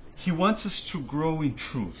的。He wants us to grow in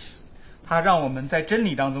truth. 他让我们在真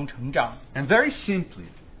理当中成长。And very simply,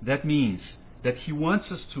 that means that He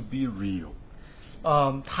wants us to be real.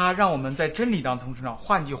 他让我们在真理当中成长。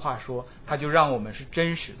换句话说，他就让我们是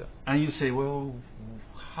真实的。And you say, well,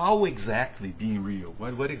 how exactly being real?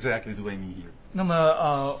 What exactly do I mean here? 那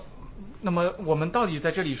么那么我们到底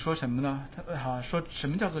在这里说什么呢？说什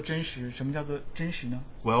么叫做真实？什么叫做真实呢？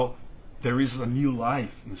 Well, there is a new life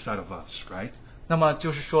inside of us, right? 那么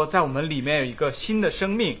就是说，在我们里面有一个新的生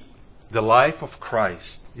命。The life of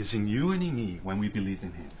Christ is in you and in me when we believe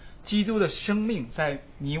in Him. 基督的生命在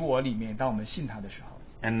你我里面，当我们信他的时候。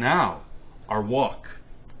 And now, our walk,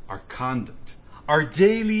 our conduct, our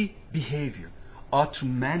daily behavior ought to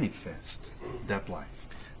manifest that life.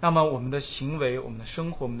 那么我们的行为、我们的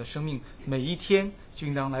生活、我们的生命，每一天就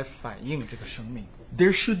应当来反映这个生命。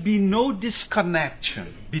There should be no disconnection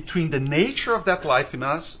between the nature of that life in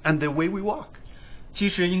us and the way we walk. 其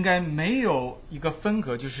实应该没有一个分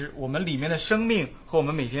隔，就是我们里面的生命和我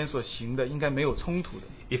们每天所行的应该没有冲突的。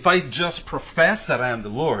 If I just profess that I am the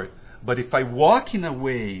Lord, but if I walk in a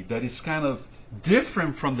way that is kind of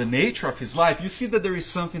different from the nature of His life, you see that there is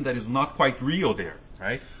something that is not quite real there,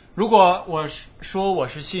 right? 如果我说我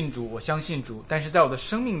是信主，我相信主，但是在我的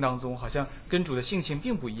生命当中好像跟主的性情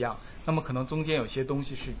并不一样，那么可能中间有些东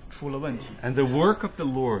西是出了问题。 And the work of the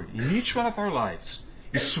Lord in each one of our lives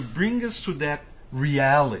is to bring us to that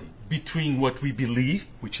reality between what we believe,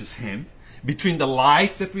 which is Him, between the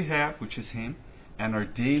life that we have, which is Him, and our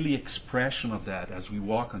daily expression of that as we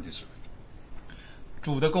walk on this earth.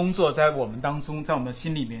 主的工作在我们当中，在我们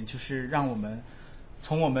心里面，就是让我们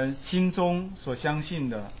从我们心中所相信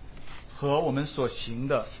的和我们所行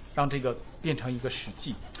的，让这个变成一个实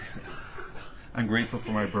际。I'm grateful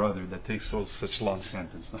for my brother that takes such long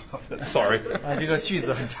sentences. Sorry. 这个句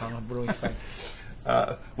子很长，很不容易翻译。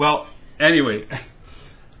Well, anyway,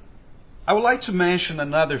 I would like to mention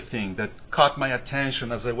another thing that caught my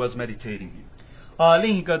attention as I was meditating here.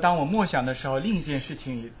 另一个，当我默想的时候，另一件事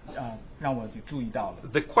情也让我就注意到了。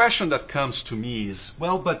The question that comes to me is,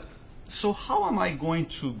 well, but so how am I going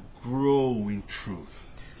to grow in truth?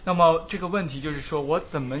 那么这个问题就是说，我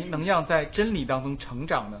怎么能让在真理当中成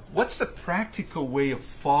长呢？ What's the practical way of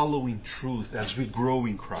following truth as we grow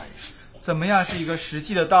in Christ? 怎么样是一个实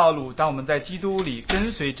际的道路？当我们在基督里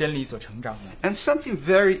跟随真理所成长呢？ And something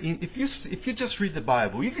if you just read the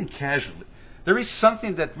Bible, even casually, there is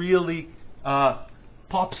something that really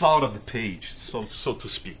pops out of the page, so to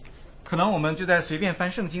speak. 可能我们就在随便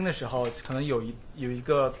翻圣经的时候，可能有一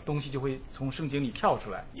个东西就会从圣经里跳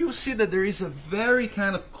出来。 You see that there is a very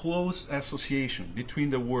kind of close association between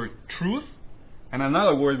the word truth and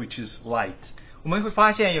another word which is light. 我们会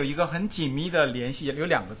发现有一个很紧密的联系，有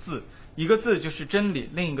两个字，一个字就是真理，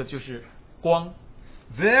另一个就是光。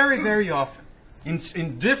 Very, very often,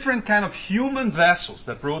 in different kind of human vessels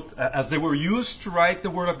that wrote, as they were used to write the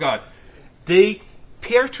Word of God, they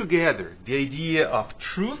pair together the idea of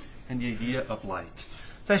truth and the idea of light.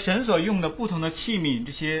 在神所用的不同的器皿，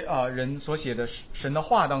这些人所写的神的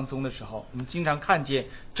话当中的时候，我们经常看见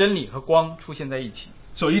真理和光出现在一起。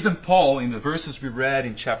 So even Paul, in the verses we read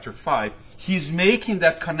in chapter 5, he's making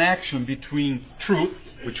that connection between truth,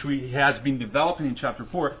 which he has been developing in chapter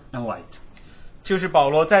 4, and light. 就是保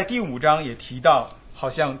罗在第5章也提到，好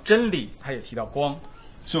像真理，他也提到光。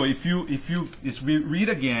 So if we read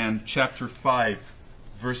again chapter 5,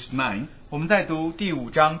 verse 9, 我们再读第5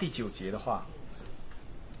章第9节的话，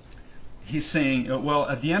 he's saying, well,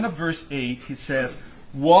 at the end of verse 8, he says,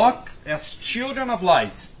 walk as children of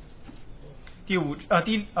light.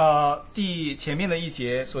 第前面的一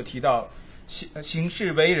节所提到，行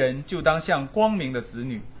事为人就当像光明的子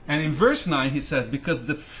女。 And in verse 9 he says, because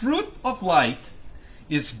the fruit of light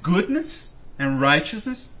is goodness and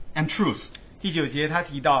righteousness and truth. 第9节他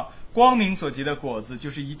提到，光明所结的果子就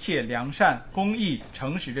是一切良善、公义、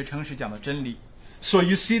诚实。这诚实讲的真理。 So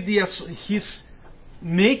you see he's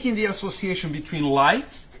making the association between light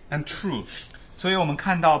and truth. 所以我们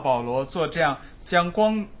看到保罗做这样将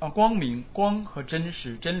光明、光和真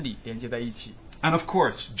实、真理连接在一起。 And of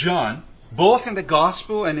course, John, both in the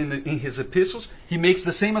gospel and in his epistles, he makes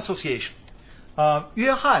the same association.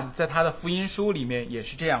 约翰在他的福音书里面也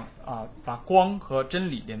是这样把光和真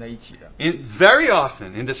理连在一起的。 Very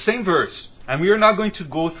often in the same verse, and we are not going to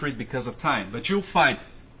go through it because of time, but you'll find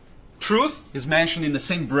truth is mentioned in the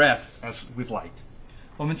same breath as with light.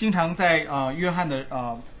 我们经常在约翰的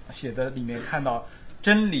写的里面看到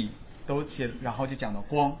真理都写，然后就讲到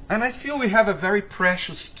光。 And I feel we have a very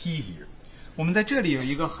precious key here. 我们在这里有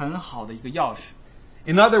一个很好的一个钥匙。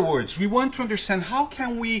 In other words, we want to understand how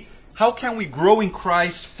can we grow in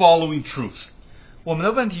Christ following truth? 我们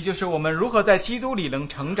的问题就是我们如何在基督里能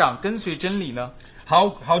成长，跟随真理呢？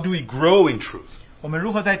 How do we grow in truth? 我们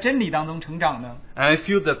如何在真理当中成长呢？ And I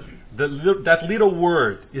feel that that little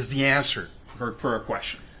word is the answer for our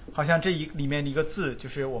question. 好像这里面的一个字就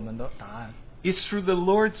是我们的答案。 It's through the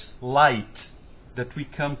Lord's light that we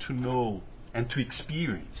come to know and to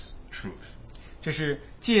experience truth. 这是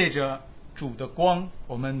借着主的光，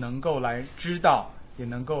我们能够来知道，也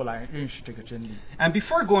能够来认识这个真理。 And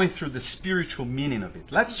before going through the spiritual meaning of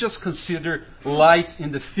it, let's just consider light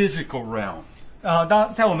in the physical realm.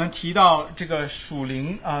 在我们提到这个属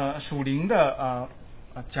灵的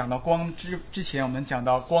讲到光之前，我们讲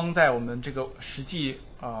到光在我们这个实际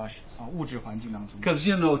物质环境当中。 Because,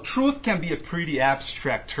 truth can be a pretty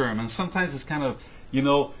abstract term, and sometimes it's kind of,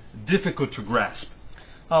 difficult to grasp.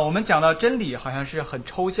 我们讲到真理好像是很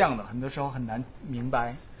抽象的，很多时候很难明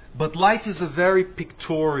白。 But light is a very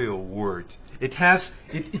pictorial word. It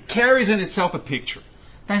carries in itself a picture.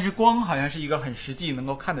 但是光好像是一个很实际能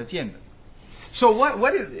够看得见的。 So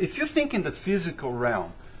what is, if you think in the physical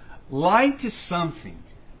realm, light is something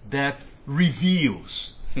that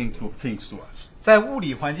reveals things to us. 在物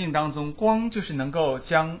理环境当中，光就是能够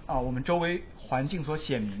将我们周围环境所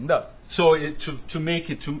显明的。 So to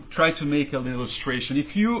try to make an illustration,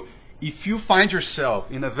 if you find yourself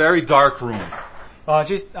in a very dark room,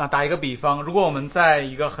 打一个比方，如果我们在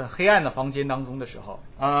一个很黑暗的房间当中的时候，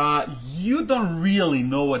 you don't really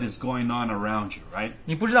know what is going on around you, right?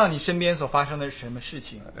 你不知道你身边所发生的是什么事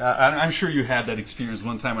情。 I'm sure you had that experience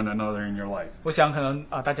one time or another in your life. 我想可能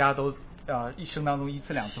大家都一生当中一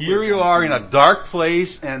次两次。 Here you are in a dark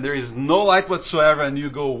place and there is no light whatsoever, and you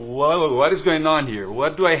go, whoa, what is going on here?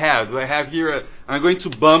 What do I have? Do I have here I'm going to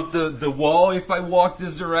bump the wall if I walk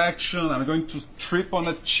this direction. I'm going to trip on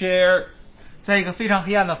a chair. 在一个非常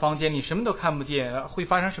黑暗的房间，你什么都看不见，会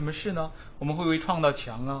发生什么事呢？我们会不会撞到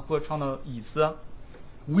墙啊，或者撞到椅子啊？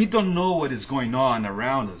 We don't know what is going on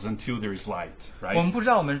around us until there is light, 我们 right? 不知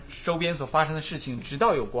道我们周边所发生的事情，直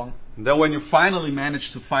到有光。 And then when you finally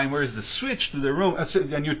manage to find where is the switch to the room,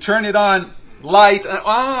 and you turn it on, light,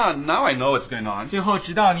 now I know what's going on. 最后，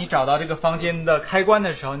直到你找到这个房间的开关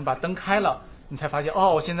的时候，你把灯开了，你才发现，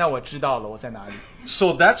现在我知道了我在哪里。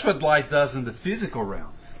 So that's what light does in the physical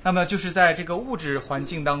realm. 那么就是在这个物质环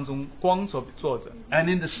境当中，光所做的。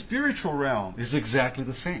 And in the spiritual realm is exactly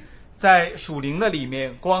the same. 在属灵的里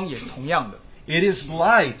面，光也是同样的。 It is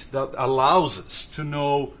light that allows us to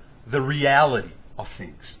know the reality of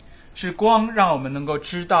things. 是光让我们能够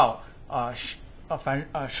知道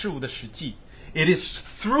事物的实际。 It is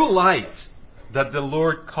through light that the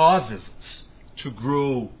Lord causes us to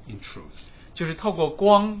grow in truth. 就是透过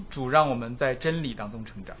光，主让我们在真理当中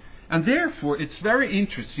成长。 And therefore, it's very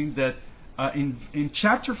interesting that in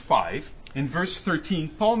chapter 5, in verse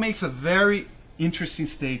 13, Paul makes a very interesting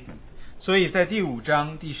statement. 所以在第5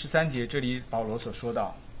章第13节，这里保罗所说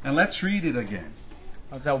到， And let's read it again.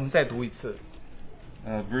 我们再读一次。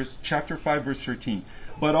 Chapter 5, verse 13.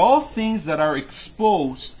 But all things that are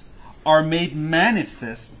exposed are made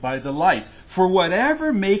manifest by the light. For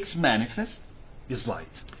whatever makes manifest is light.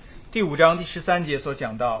 第5章第13节所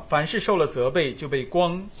讲到，凡是受了责备，就被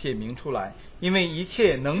光显明出来，因为一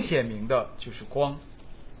切能显明的就是光。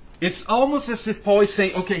 It's almost as if Paul is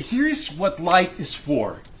saying, okay, here's what light is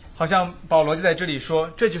for. 好像保罗就在这里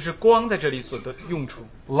说，这就是光在这里所的用处。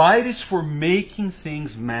 Light is for making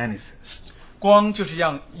things manifest. 光就是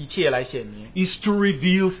让一切来显明， Is to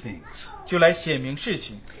reveal things. 就来显明事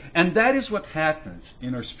情。 And that is what happens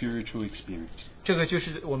in our spiritual experience. 这个就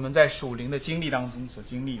是我们在属灵的经历当中所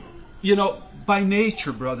经历的。 By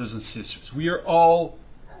nature, brothers and sisters, we are all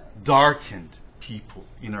darkened people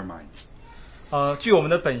in our minds. 据我们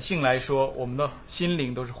的本性来说，我们的心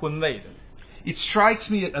灵都是昏昧的。 It strikes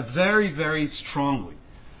me very, very strongly.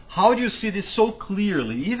 How do you see this so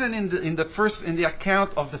clearly, even in the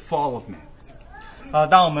account of the fall of man?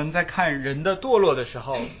 当我们在看人的堕落的时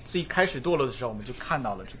候，最开始堕落的时候，我们就看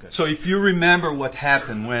到了这个。 So if you remember what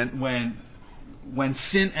happened when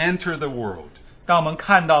sin entered the world, 当我们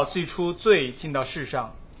看到最初罪进到世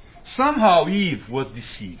上， somehow Eve was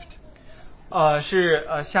deceived. 是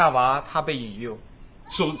夏娃她被引诱，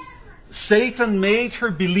 So Satan made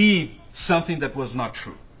her believe something that was not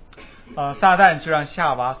true. 撒旦就让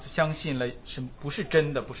夏娃相信了什么不是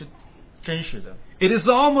真的，不是真实的。 It is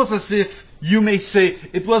almost as if you may say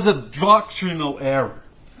it was a doctrinal error,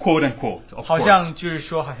 quote unquote. Of 好 course. 像就是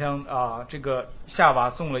说，好像这个夏娃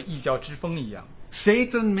中了异教之风一样。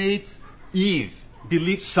 Satan made Eve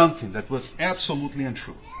believe something that was absolutely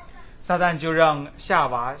untrue. 撒旦就让夏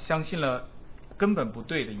娃相信了根本不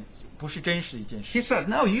对的，不是真实的一件 He 事。 said,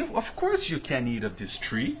 "No, of course you can't eat of this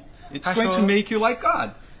tree. It's 他 going 说 to make you like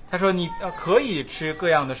God." 他说你可以吃各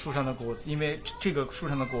样的树上的果子，因为这个树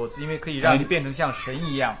上的果子，因为可以让你变成像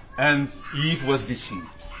神一样。 And Eve was deceived.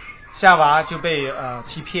 夏娃就被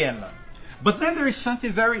欺骗了。 But then there is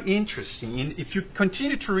something very interesting if you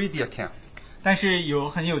continue to read the account. 但是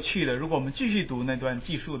很有趣的，如果我们继续读那段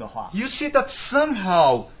记述的话， You see that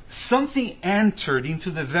somehow something entered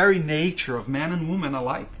into the very nature of man and woman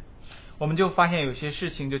alike. 我们就发现有些事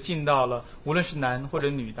情就进到了无论是男或者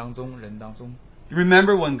女当中人当中。You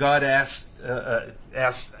remember when God asked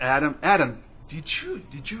Adam,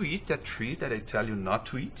 Did you eat that tree that I tell you not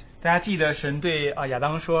to eat? 大家记得神对亚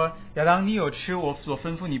当说：“亚当，你有吃我所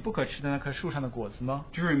吩咐你不可吃的那棵树上的果子吗？”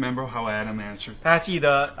 Do you remember how Adam answered? 大家记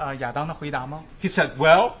得亚当的回答吗？ He said,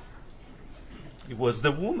 Well, it was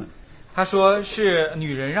the woman. 他说是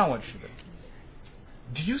女人让我吃的。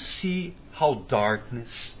 Do you see how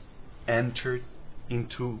darkness entered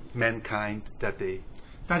into mankind that day?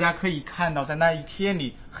 大家可以看到，在那一天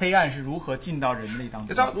里，黑暗是如何进到人类当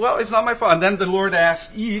中。It's not my fault. And then the Lord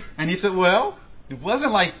asked Eve, and he said, Well, it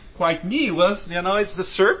wasn't like quite me. It was, it's the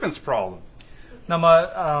serpent's problem. 那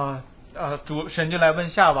么神就来问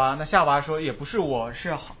夏娃，那夏娃说也不是我，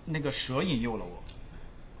是那个蛇引诱了我。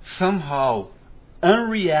 Somehow,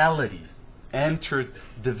 unreality entered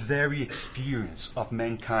the very experience of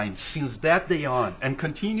mankind since that day on and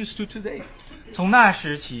continues to today. 从那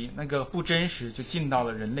时起，那个不真实就进到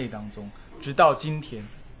了人类当中，直到今天。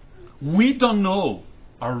 We don't know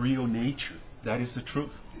our real nature. That is the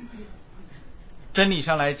truth. 真理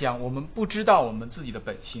上来讲，我们不知道我们自己的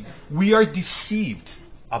本性。 We are deceived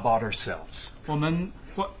about ourselves. 我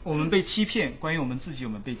们被欺骗，关于我们自己，我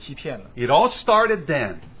们被欺骗了。 It all started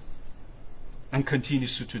then and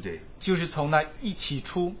continues to today. 就是从那一起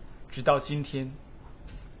初，直到今天。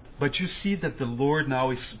 But you see that the Lord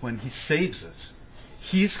now is, when He saves us,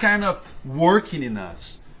 He's kind of working in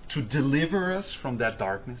us to deliver us from that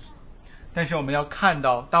darkness. 但是我们要看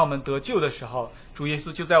到，当我们得救的时候，主耶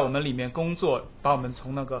稣就在我们里面工作，把我们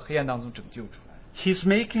从那个黑暗当中拯救出来。 He's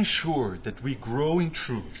making sure that we grow in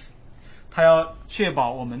truth. 他要确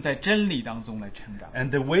保我们在真理当中来成长。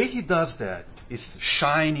 And the way He does that is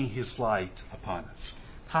shining His light upon us.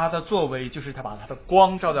 他的作为就是他把他的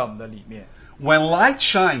光照在我们的里面。 When light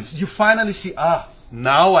shines, you finally see,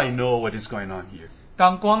 now I know what is going on here.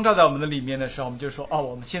 当光照在我们的里面的时候，我们就说，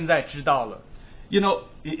我们现在知道了。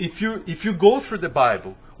 If you go through the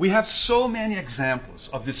Bible, we have so many examples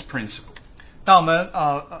of this principle. 当我们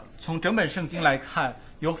从整本圣经来看，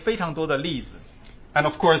有非常多的例子。 And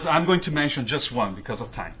of course, I'm going to mention just one because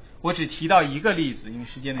of time. 我只提到一个例子，因为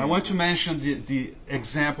时间的 I 原 want to 因。 mention the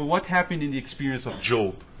example, what happened in the experience of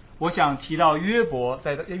Job. 我想提到约伯，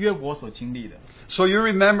在约伯所经历的。 So you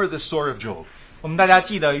remember the story of Job. 我们大家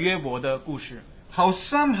记得约伯的故事。 How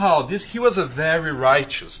somehow he was a very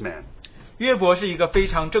righteous man, 约伯是一个非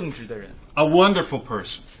常正直的人， a wonderful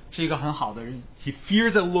person. 是一个很好的人。 He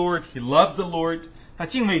feared the Lord, he loved the Lord, 他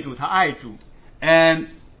敬畏主，他爱主。 and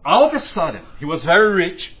all of a sudden, he was very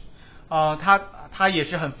rich, 他也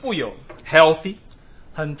是很富有， healthy,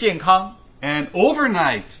 很健康。 and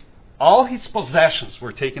overnight, all his possessions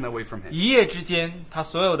were taken away from him. 一夜之间，他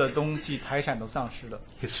所有的东西、财产都丧失了，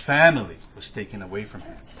 His family was taken away from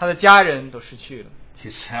him. 他的家人都失去了，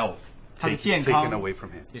 His health 他的健 taken 康 away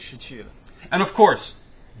from him. 也失去了。 And of course,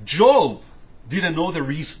 Job didn't know the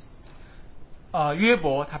reason. 约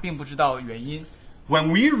伯他并不知道原因。 When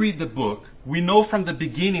we read the book, we know from the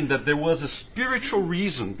beginning that there was a spiritual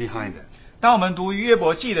reason behind it. 当我们读约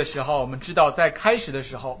伯记的时候，我们知道在开始的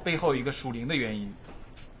时候背后有一个属灵的原因，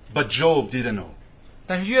 But Job didn't know.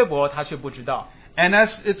 但是约伯他却不知道。 And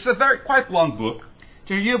as it's a quite long book,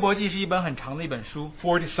 这是约伯记是一本很长的一本书，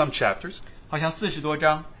 40 some chapters. 好像40多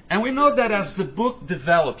章。 And we know that as the book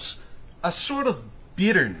develops, a sort of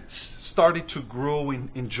bitterness started to grow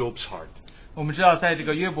in Job's heart. 我们知道，在这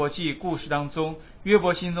个约伯记故事当中，约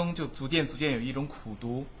伯心中就逐渐有一种苦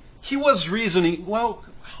毒。 He was reasoning, well,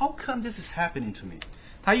 how come this is happening to me?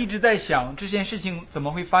 他一直在想这件事情怎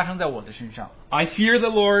么会发生在我的身上。 I fear the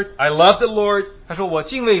Lord, I love the Lord, 他说：“我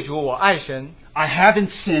敬畏主，我爱神， I haven't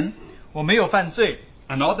sinned, 我没有犯罪。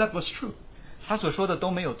 and all that was true. ”他所说的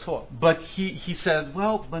都没有错。 But he said,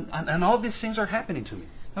 well, and all these things are happening to me.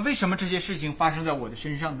 那为什么这些事情发生在我的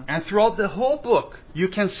身上呢？ And throughout the whole book, you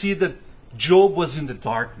can see that Job was in the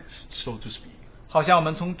darkness, so to speak. 好像我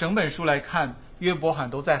们从整本书来看，约伯好像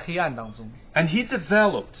都在黑暗当中。 And he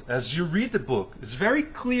developed, as you read the book, it's very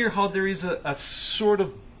clear how there is a sort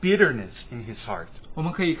of bitterness in his heart. 我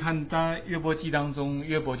们可以看，当约伯记当中，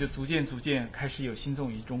约伯就逐渐开始有心中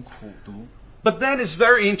有一种苦毒。 But that is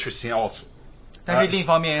very interesting also. 但是另一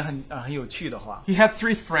方面很有趣的话， He had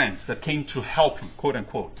 3 friends that came to help him, quote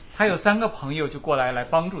unquote. 他有3个朋友就过来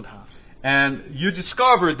帮助他。 And you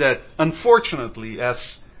discover that, unfortunately,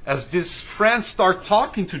 as these friends start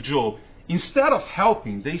talking to Job, instead of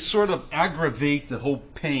helping, they sort of aggravate the whole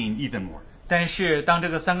pain even more. 但是当这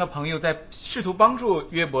个3个朋友在试图帮助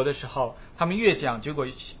约伯的时候，他们越讲，结果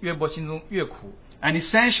约伯心中越苦。And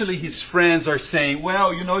essentially his friends are saying,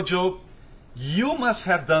 well, you know, Job, you must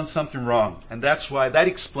have done something wrong. And that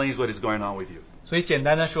explains what is going on with you. 所以简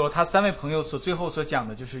单的说，他3位朋友最后所讲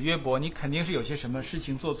的就是约伯，你肯定是有些什么事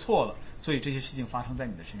情做错了，所以这些事情发生在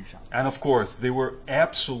你的身上。And of course, they were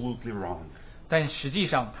absolutely wrong. 但实际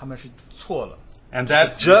上他们是错了。And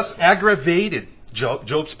that just aggravated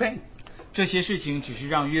Job's pain. 这些事情只是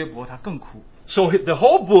让约伯他更苦。So the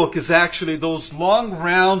whole book is actually those long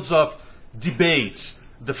rounds of debates.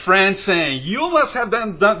 The friends saying, you must have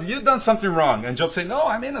you've done something wrong. And Job saying, no,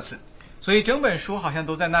 I'm innocent. 所以整本书好像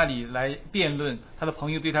都在那里来辩论，他的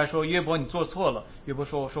朋友对他说：“约伯，你做错了。”约伯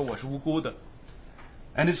说：“我是无辜的。”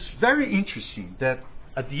 And it's very interesting that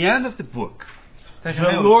at the end of the book, 但是 the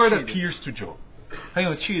很有 Lord 趣的 appears to Job. 很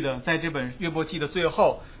有趣的，在这本约伯记的最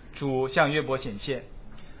后，主向约伯显现。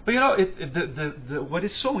 But you know, what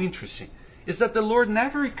is so interesting is that the Lord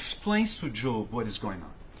never explains to Job what is going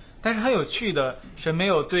on. 但是很有趣的，神没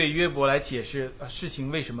有对约伯来解释事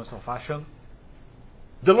情为什么所发生。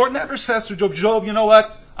The Lord never says to Job, Job, you know what?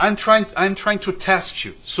 I'm trying to test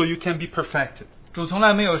you so you can be perfected. 主从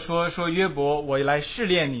来没有说约伯，我来试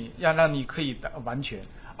炼你，要让你可以完全。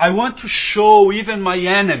I want to show even my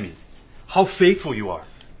enemy how faithful you are.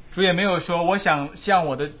 主也没有说，我想向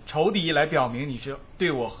我的仇敌来表明你是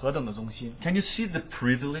对我何等的忠心。 Can you see the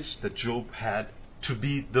privilege that Job had to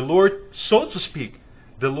be the Lord, so to speak,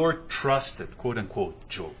 the Lord trusted, quote unquote,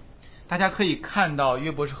 Job. 大家可以看到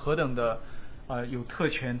约伯是何等的有特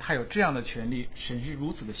权，他有这样的权利，神是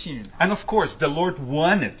如此的信任他。 And of course, the Lord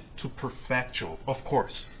wanted to perfect Job, of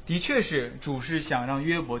course. 的确是主是想让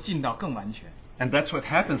约伯进到更完全。 And that's what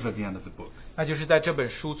happens at the end of the book. 那就是在这本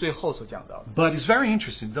书最后所讲到的。 But it's very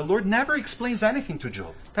interesting. The Lord never explains anything to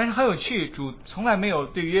Job. 但是很有趣，主从来没有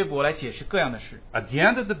对约伯来解释各样的事。 At the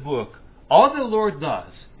end of the book, all the Lord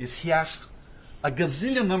does is he asks a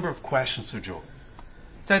gazillion number of questions to Job.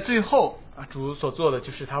 在最后主所做的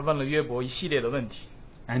就是他问了约伯一系列的问题。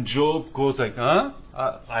 And Job goes like,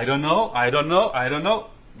 I don't know.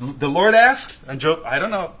 The Lord asks, and Job, I don't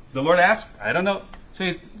know. The Lord asks, I don't know. 所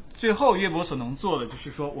以最后约伯所能做的就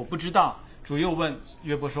是说我不知道。主又问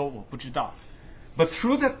约伯说我不知道。 But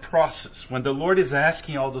through that process, when the Lord is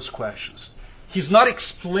asking all those questions, He's not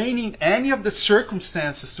explaining any of the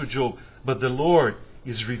circumstances to Job, but the Lord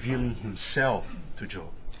is revealing Himself to Job.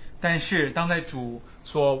 但是当在主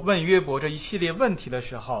所问约伯这一系列问题的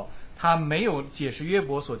时候，他没有解释约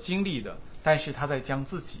伯所经历的，但是他在将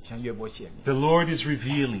自己向约伯显明。 The Lord is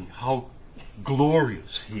revealing how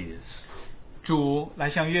glorious He is. 主来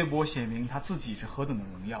向约伯显明他自己是何等的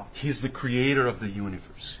荣耀。 He's the creator of the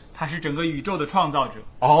universe. 他是整个宇宙的创造者，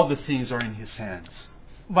 All the things are in His hands.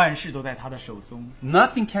 万事都在他的手中，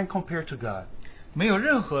 Nothing can compare to God. 没有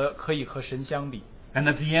任何可以和神相比。 And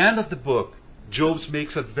at the end of the book, Job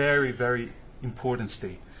makes a very, very important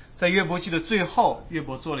statement. 在约伯记的最后，约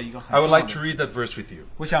伯做了一个很 I 重 would 要 like to 的， read that verse with you.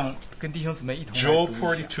 我想跟弟兄姊妹一同来 Job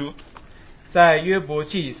读一下。 42, 在约伯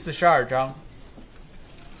记42章，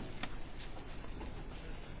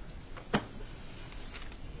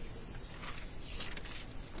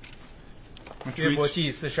 约伯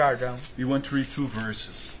记42章， we want to read 2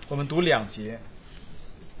 verses. 我们读2节。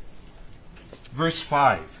 Verse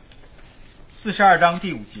 5. 42章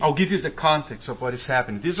第5节， I'll give you the context of what is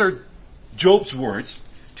happening. These are Job's words.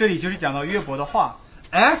 这里就是讲到约伯的话。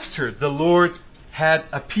 After the Lord had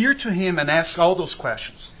appeared to him and asked all those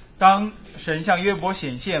questions. 当神向约伯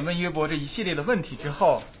显现，问约伯这一系列的问题之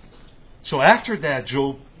后， So after that,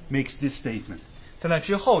 Job makes this statement. 在那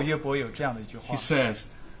之后，约伯有这样的一句 He 话。 says,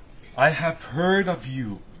 I have heard of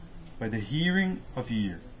you by the hearing of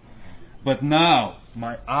ear, but now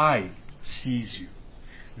my eye sees you.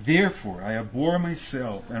 Therefore I abhor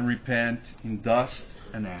myself and repent in dust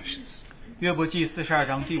and ashes. 约伯记42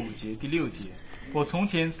章第5节、第6节，我从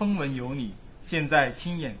前风闻有你，现在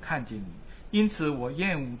亲眼看见你，因此我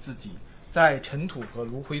厌恶自己，在尘土和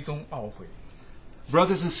炉灰中懊悔。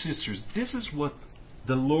 Brothers and sisters, this is what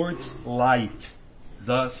the Lord's light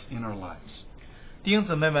does in our lives. 弟兄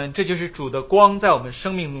姊妹们，这就是主的光在我们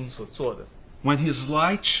生命中所做的。 When His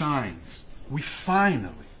light shines, we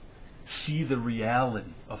finally see the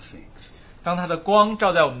reality of things. 当他的光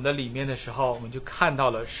照在我们的里面的时候，我们就看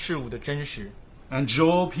到了事物的真实。 And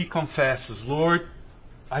Job, he confesses, Lord,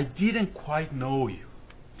 I didn't quite know you.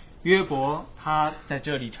 约伯他在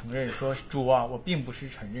这里承认说：“主啊，我并不是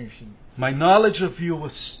很认识你， My knowledge of you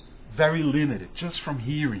was very limited, just from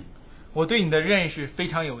hearing. 我对你的认识非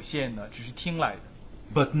常有限的，只是听来的。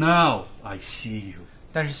 But now I see you.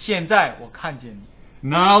 但是现在我看见你，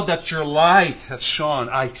 Now that your light has shone,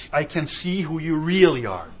 I can see who you really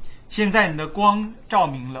are. 现在你的光照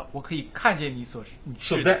明了，我可以看见你 So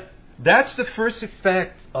是的。That's the first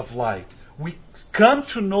effect of light. We come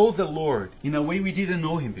to know the Lord in a way we didn't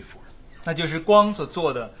know Him before. 那就是光所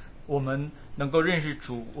做的，我们能够认识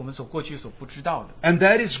主，我们过去所不知道的。And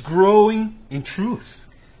that is growing in truth.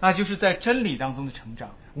 那就是在真理当中的成长。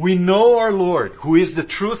We know our Lord, who is the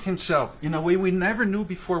truth Himself, in a way we never knew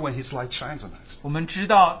before when His light shines on us. 我们知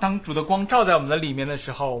道，当主的光照在我们的里面的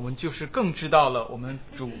时候，我们就是更知道了我们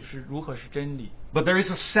主是如何是真理。But there is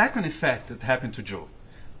a second effect that happened to Job.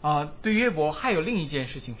 对约伯还有另一件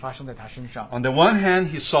事情发生在他身上。 On the one hand,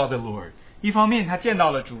 he saw the Lord. 一方面他见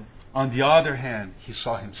到了主， On the other hand, he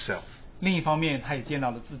saw himself. 另一方面他也见到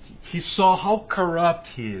了自己。 He saw how corrupt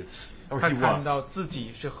he is, or 他 he 看到 was. 自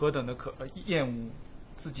己是何等的厌恶，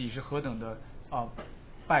自己是何等的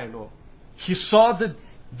败落。 He saw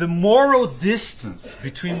the moral distance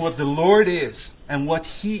between what the Lord is and what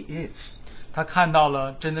he is. 他看到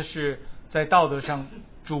了真的是在道德上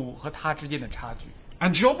主和他之间的差距。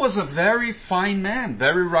 And Job was a very fine man,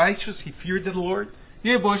 very righteous. He feared the Lord.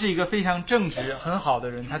 约伯是一个非常正直、很好的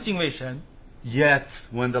人，他敬畏神。 Yet,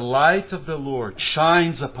 when the light of the Lord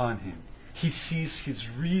shines upon him, he sees his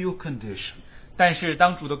real condition. 但是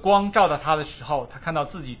当主的光照到他的时候，他看到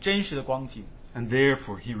自己真实的光景， And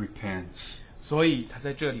therefore he repents. 所以他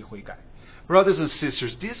在这里悔改。 Brothers and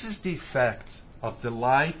sisters, this is the effect of the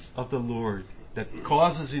light of the Lord that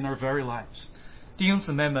causes in our very lives. 弟兄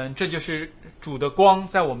姊妹们，这就是主的光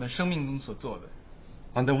在我们生命中所做的。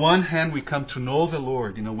 On the one hand, we come to know the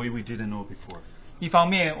Lord in a way we didn't know before. 一方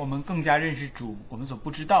面，我们更加认识主，我们所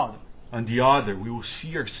不知道的； On the other, we will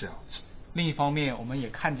see ourselves. 另一方面，我们也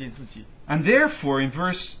看见自己。 And therefore, in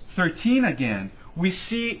verse 13 again, we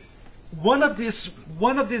see one of these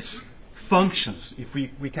functions, if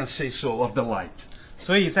we can say so, of the light.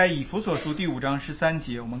 所以在以弗所书第5章13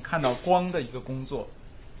节，我们看到光的一个工作。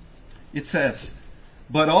 It says,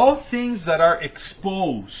 "But all things that are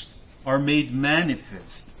exposed are made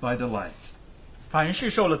manifest by the light." 凡是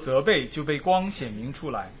受了责备，就被光显明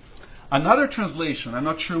出来。 Another translation, I'm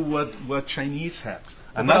not sure what Chinese has.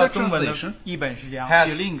 我不知道 Another 中文的 translation, 译本是这样， has-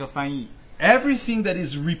 有另一个翻译。 everything that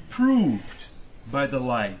is reproved by the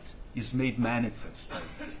light is made manifest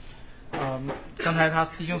by it. 刚才他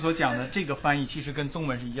弟兄所讲的这个翻译，其实跟中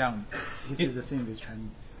文是一样的。This is the same with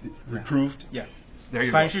Chinese. Reproved? Yeah. There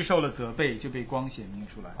you 凡 go. 是受了责备，就被光显明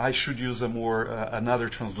出来。 I should use another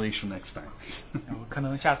translation next time. 我可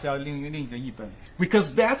能下次要另一个译本。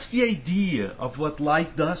 Because that's the idea of what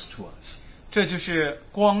light does to us. 这就是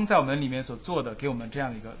光在我们里面所做的，给我们这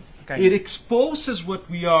样的一个概 It 念。 exposes what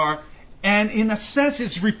we are, and in a sense,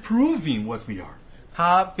 it's reproving what we are.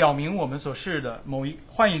 它表明我们所是的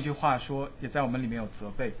换一句话说，也在我们里面有责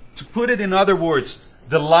备。 To put it in other words,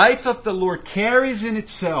 the light of the Lord carries in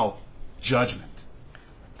itself judgment.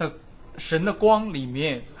 那神的光里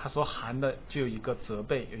面，它所含的就有一个责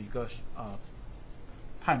备，有一个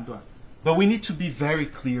判断。 But we need to be very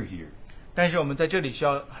clear here. 但是我们在这里需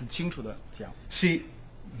要很清楚的讲， See,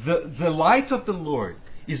 the light of the Lord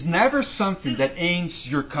is never something that aims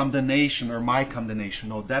your condemnation or my condemnation.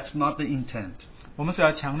 No, that's not the intent. 我们所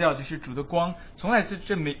要强调就是主的光从来在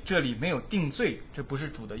这里没有定罪，这不是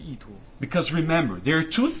主的意图。 Because remember, there are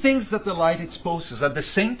two things that the light exposes at the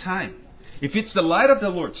same time. If it's the light of the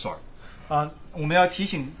Lord, sorry. 我们要提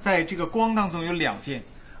醒，在这个光当中有两件。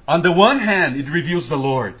 On the one hand, it reveals the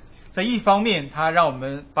Lord. 在一方面，它让我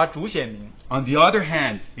们把主显明； On the other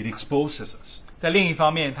hand, it exposes us. 在另一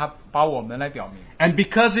方面，它把我们来表明。 And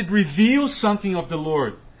because it reveals something of the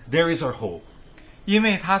Lord, there is our hope. 因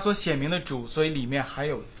为它所显明的主，所以里面还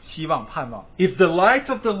有希望、盼望。 If the light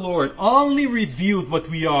of the Lord only revealed what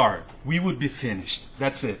we are, we would be finished.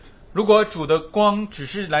 That's it. 如果主的光只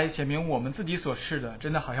是来显明我们自己所是的，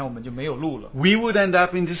真的好像我们就没有路了。 We would end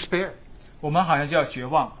up in despair. 我们好像就要绝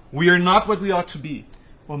望， We are not what we ought to be.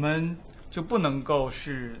 我们就不能够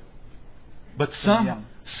是。 But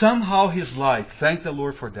somehow His light, thank the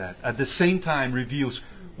Lord for that, at the same time reveals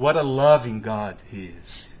what a loving God He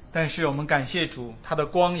is. 但是我们感谢主，他的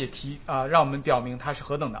光也让我们表明他是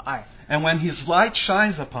何等的爱。 And when His light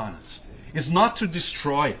shines upon us, it's not to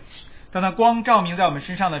destroy us. 当他光照明在我们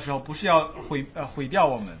身上的时候，不是要毁掉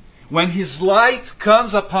我们。 When His light comes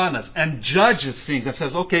upon us and judges things and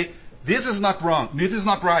says, okay, this is not wrong, this is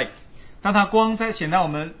not right. 当他光显在我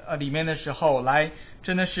们里面的时候，来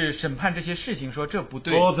真的是审判这些事情，说这不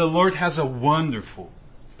对。 Oh, the Lord has a wonderful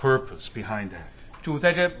purpose behind that. 主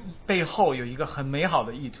在这背后有一个很美好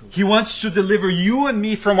的意图。 He wants to deliver you and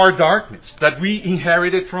me from our darkness that we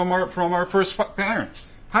inherited from our first parents.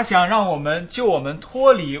 他想让我们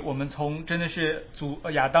脱离我们从真的是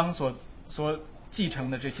亚当所继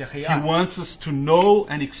承的这些黑 He 暗。 wants us to know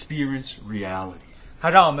and experience reality. 他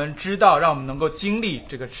让我们知道，让我们能够经历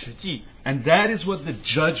这个实际。And that is what the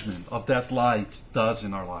judgment of that light does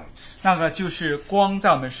in our lives. 那个就是光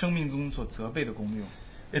在我们生命中所责备的功用。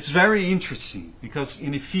It's very interesting because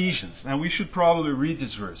in Ephesians, and we should probably read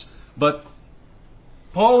this verse, but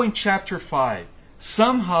Paul in chapter 5,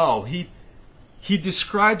 somehow he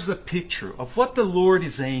describes a picture of what the Lord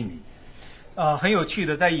is aiming. 很有趣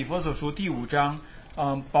的，在以弗所书第5章，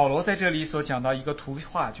保罗在这里所讲到一个图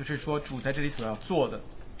画，就是说主在这里所要做的。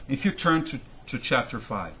If you turn to chapter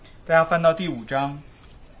 5, 大家翻到第5章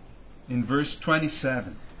in verse 27,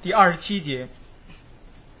 第27节，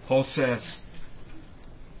 Paul says,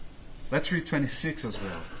 let's read 26 as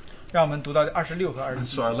well. 让我们读到26和 I'm 27。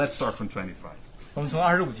 sorry, let's start from 25. 我们从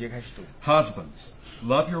25节开始读。 Husbands,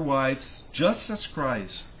 love your wives just as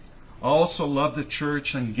Christ also loved the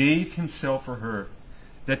church and gave himself for her,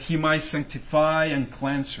 that he might sanctify and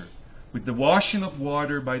cleanse her with the washing of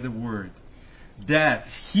water by the word, that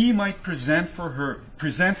he might present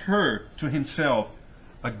her to himself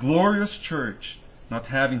a glorious church, not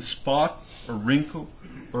having spot or wrinkle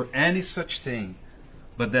or any such thing,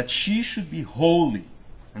 but that she should be holy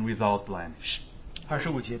and without blemish.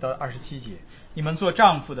 25节到27节，你们做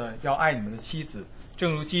丈夫的要爱你们的妻子，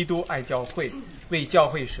正如基督爱教会，为教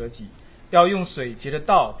会舍己，要用水藉着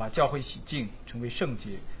道把教会洗净，成为圣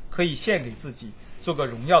洁，可以献给自己，做个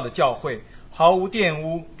荣耀的教会，毫无玷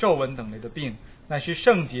污、皱纹等类的病，乃是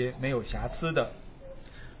圣洁没有瑕疵的。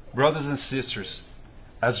 Brothers and sisters,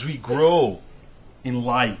 as we grow in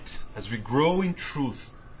light, as we grow in truth,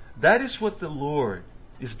 that is what the Lord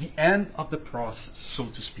is the end of the process, so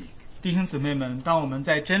to speak. 弟兄姊妹们，当我们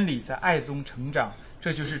在真理、在爱中成长，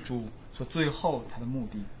这就是主所最后他的目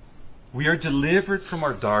的。 We are delivered from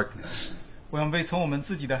our darkness. 我们被从我们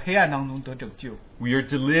自己的黑暗当中得拯救， We are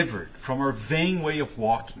delivered from our vain way of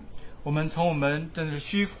walking, 我们从我们真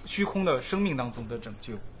是虚空的生命当中得拯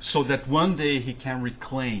救， so that one day He can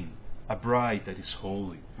reclaim a bride that is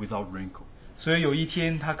holy, without wrinkle. 所以有一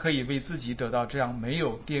天他可以为自己得到这样没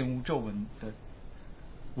有玷污皱纹的。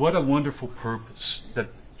 What a wonderful purpose that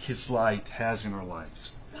His light has in our lives.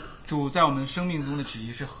 主在我们生命中的旨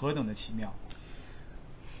意是何等的奇妙！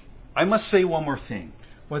 I must say one more thing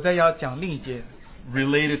我再要讲另一件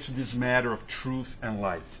related to this matter of truth and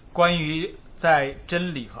light. 关于在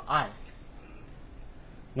真理和爱。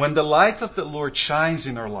 When the light of the Lord shines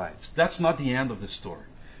in our lives, that's not the end of the story.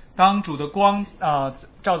 当主的光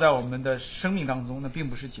照在我们的生命当中，那并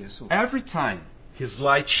不是结束。 Every time His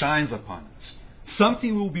light shines upon us,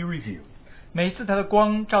 something will be revealed. 每一次他的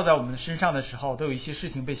光照在我们身上的时候，都有一些事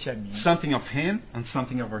情被显明， Something of Him and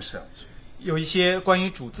something of ourselves. 有一些关于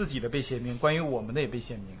主自己的被显明，关于我们的也被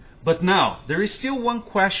显明。 But now, there is still one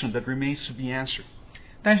question that remains to be answered.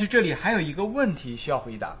 但是这里还有一个问题需要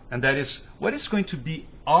回答， And that is, what is going to be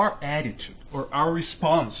our attitude or our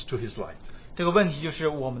response to His light? 这个问题就是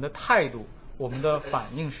我们的态度，我们的反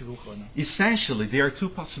应是如何呢？ Essentially, there are two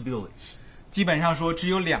possibilities. 基本上说，只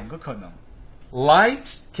有2个可能。 Light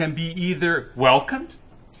can be either welcomed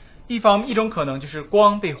一种可能就是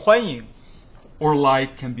光被欢迎， or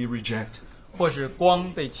light can be rejected. 或是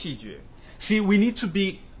光被弃绝。 See, we need to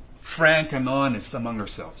be frank and honest among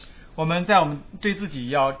ourselves. 我们对自己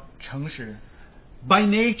要诚实。 By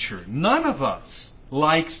nature, none of us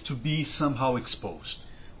likes to be somehow exposed.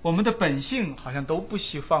 我们的本性好像都不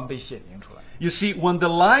希望被显明出来。 You see, when the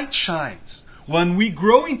light shines, when we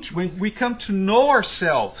come to know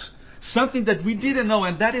ourselves, something that we didn't know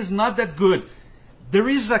and that is not that good, there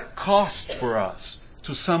is a cost for us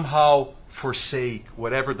to somehow forsake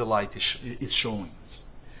whatever the light is showing us.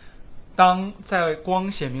 当在光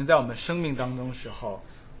显明在我们生命当中的时候，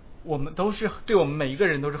对我们每一个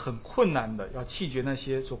人都是很困难的，要弃绝那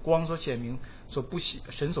些光所显明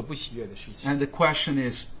神所不喜悦的事情。 And the question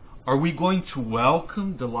is, are we going to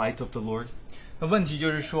welcome the light of the Lord? 那问题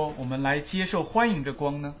就是说，我们来接受欢迎这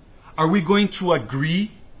光呢？ Are we going to agree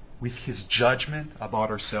with His judgment about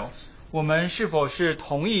ourselves? 我们是否是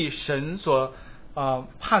同意神所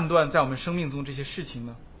判断在我们生命中这些事情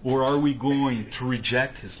呢？ Or are we going to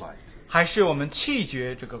reject His light? 还是我们弃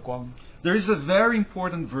绝这个光？ There is a very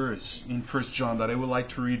important verse in 1 John that I would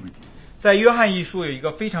like to read with you. 在约翰一书有一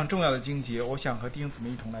个非常重要的经节，我想和弟兄姊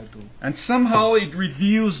妹一同来读。 And somehow it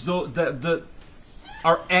reveals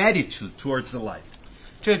our attitude towards the light.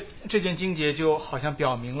 这件经节就好像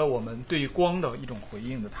表明了我们对于光的一种回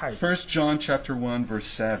应的态度。 1 John chapter 1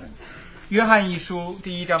 verse 7. 约翰一书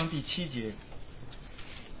第1章第7节。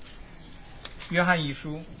约翰一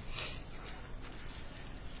书。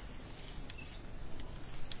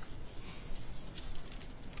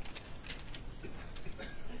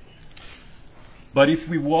But if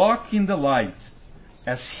we walk in the light,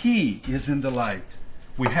 as He is in the light,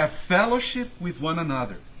 we have fellowship with one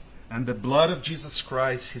another, and the blood of Jesus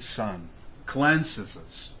Christ, His Son, cleanses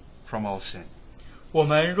us from all sin. 我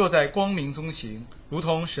们若在光明中行，如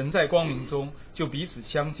同神在光明中，就彼此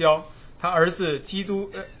相交。他儿子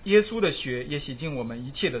耶稣的血也洗净我们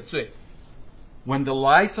一切的罪。When the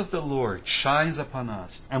light of the Lord shines upon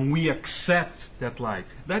us and we accept that light,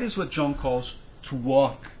 that is what John calls to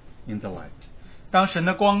walk in the light. 当神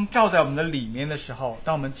的光照在我们的里面的时候，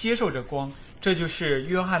当我们接受这光，这就是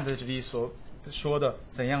约翰在这里所说的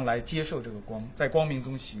怎样来接受这个光，在光明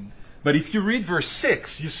中行。But if you read verse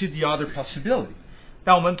 6, you see the other possibility.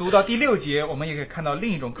 当我们读到第6节，我们也可以看到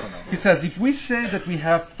另一种可能。He says, if we say that we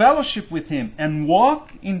have fellowship with Him and walk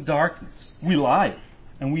in darkness, we lie,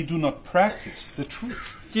 and we do not practice the truth.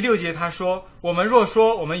 第6节他说，我们若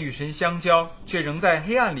说我们与神相交，却仍在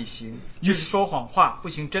黑暗里行，就是说谎话，不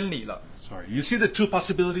行真理了。Sorry, you see the two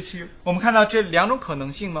possibilities here? 我们看到这2种可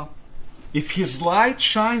能性吗？ If His light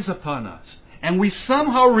shines upon us, and we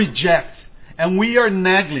somehow reject, and we are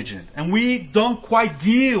negligent, and we don't quite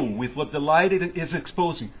deal with what the light is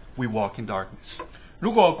exposing, we walk in darkness.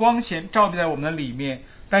 如果光线照在我们的里面，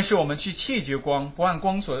但是我们去弃绝光，不按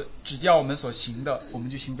光所指教我们所行的，我们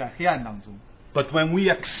就行在黑暗当中。But when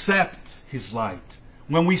we accept His light,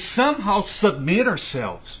 when we somehow submit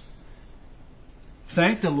ourselves,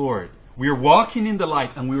 thank the Lord, we are walking in the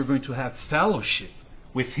light and we are going to have fellowship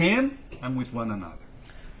with Him and with one another.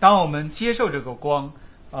 当我们接受这个光，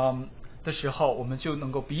的时候，我们就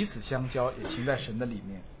能够彼此相交，也行在神的里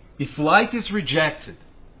面。If light is rejected,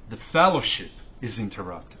 the fellowship is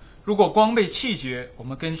interrupted. 如果光被弃绝，我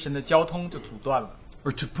们跟神的交通就阻断了。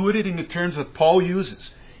Or to put it in the terms that Paul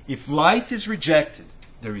uses, if light is rejected,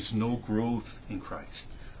 there is no growth in Christ.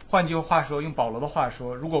 换句话说，用保罗的话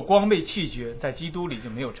说，如果光被弃绝，在基督里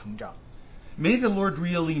就没有成长。May the Lord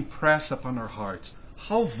really impress upon our hearts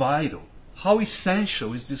how vital, how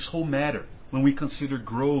essential is this whole matter when we consider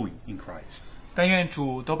growing in Christ. 但愿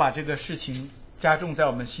主都把这个事情加重在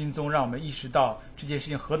我们心中，让我们意识到这件事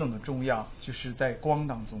情何等的重要，就是在光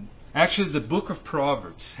当中。Actually, the book of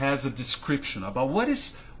Proverbs has a description about what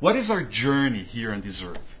is our journey here on this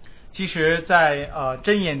earth. 其实在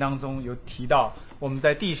箴言当中有提到我们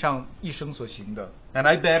在地上一生所行的。 And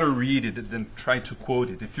I better read it than try to quote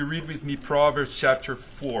it. If you read with me Proverbs chapter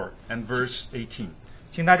 4 and verse 18.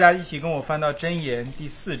 请大家一起跟我翻到箴言第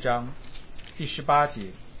4章第18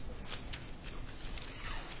节。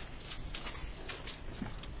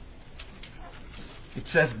It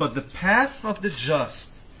says, "But the path of the just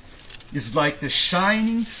is like the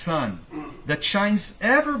shining sun that shines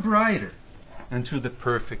ever brighter unto the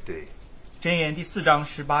perfect day." 箴言第4章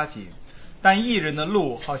18节，但义人的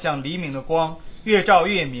路好像黎明的光，越照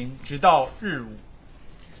越明，直到日午。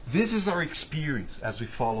 This is our experience as we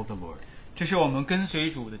follow the Lord. 这是我们跟随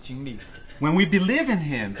主的经历。 When we believe in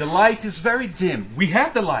Him, the light is very dim. We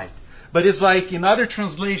have the light, but it's like in other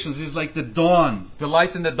translations, it's like the dawn, the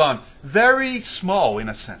light in the dawn, very small in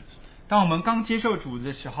a sense. 当我们刚接受主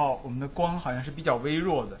的时候，我们的光好像是比较微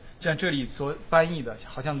弱的，像这里所翻译的，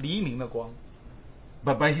好像黎明的光。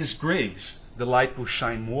 But by His grace, the light will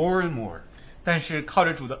shine more and more 但是靠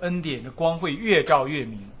着主的恩典，这光会越照越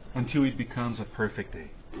明， until it becomes a perfect day.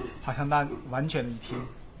 好像那完全的一天。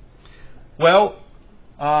 Well,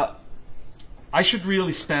 I should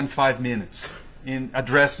really spend 5 minutes in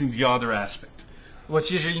addressing the other aspect. 我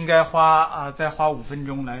其实应该再花5分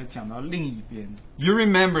钟来讲到另一边。 You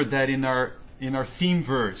remember that in our theme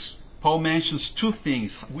verse, Paul mentions 2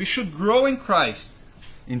 things. We should grow in Christ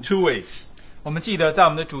in 2 ways. 我们记得在我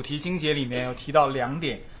们的主题经节里面有提到2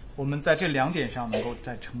点，我们在这2点上能够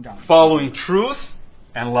再成长。 Following truth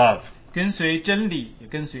and love. 跟随真理，也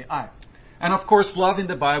跟随爱。 And of course, love in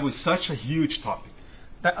the Bible is such a huge topic.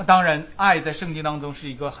 当然，爱在圣经当中是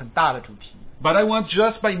一个很大的主题。 But I want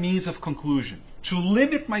just by means of conclusion to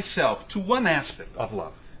limit myself to one aspect of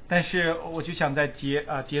love. 但是我就想在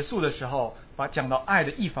结束的时候，把讲到爱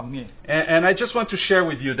的一方面。 And I just want to share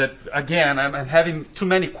with you that, again, I'm having too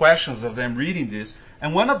many questions as I'm reading this.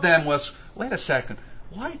 And one of them was, wait a second,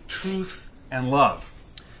 why truth and love?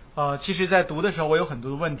 其实在读的时候我有很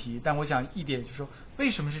多的问题，但我想一点就是说，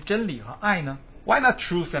为什么是真理和爱呢？ Why not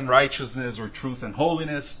truth and righteousness or truth and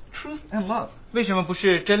holiness? Truth and love. 为什么不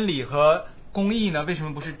是真理和公义呢？为什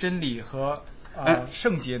么不是真理和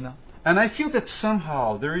圣洁呢？ And I feel that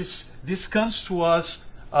somehow this comes to us,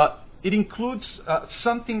 it includes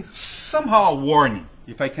somehow a warning,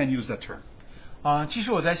 if I can use that term. 其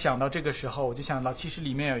实我在想到这个时候，我就想到其实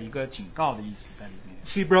里面有一个警告的意思在里面。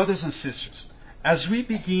 See, brothers and sisters, as we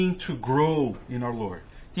begin to grow in our Lord,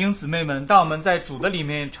 弟兄姊妹们，当我们在主的里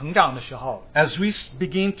面成长的时候， as we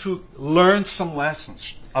begin to learn some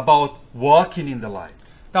lessons about walking in the light,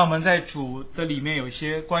 当我们在主的里面有一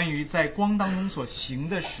些关于在光当中所行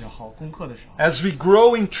的时候，功课的时候， as we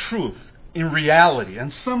grow in truth, in reality,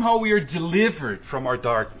 and somehow we are delivered from our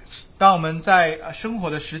darkness, 当我们在生活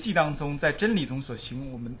的实际当中，在真理中所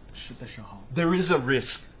行我们的时候， there is a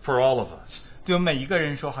risk for all of us. 对我们每一个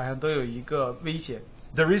人说，好像都有一个危险。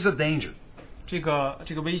 There is a danger. 这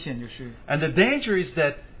个危险就是， And the danger is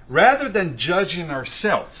that rather than judging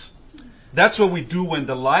ourselves, that's what we do when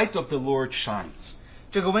the light of the Lord shines.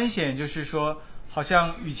 这个危险就是说，好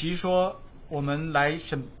像与其说我们来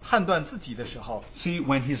判断自己的时候， See,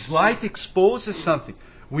 when His light exposes something,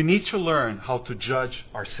 we need to learn how to judge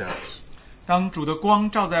ourselves. 当主的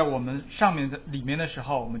光照在我们上面的里面的时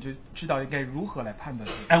候，我们就知道应该如何来判断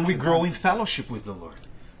自己。 And we grow in fellowship with the Lord.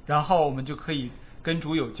 然后我们就可以跟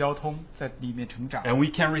主有交通，在里面成长。 And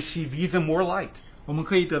we can receive even more light. 我们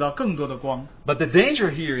可以得到更多的光。 But the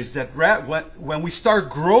danger here is that when we start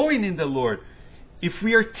growing in the Lord, if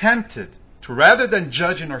we are tempted to, rather than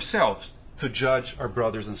judging ourselves, to judge our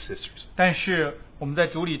brothers and sisters. 但是我们在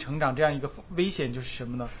主里成长这样一个危险就是什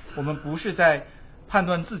么呢？我们不是在判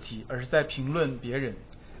断自己，而是在评论别人。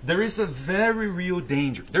 There is a very real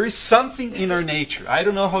danger. There is something in our nature, I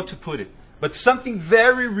don't know how to put it, but something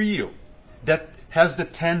very real that has the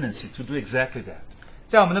tendency to do exactly that.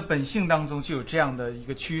 在我们的本性当中就有这样的一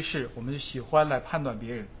个趋势，我们就喜欢来判断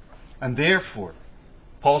别人。 And therefore,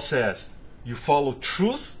 Paul says, you follow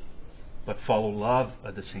truth, but follow love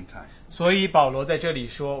at the same time. 所以保罗在这里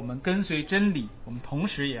说，我们跟随真理，我们同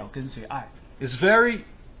时也要跟随爱。 It's very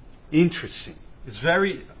interesting. It's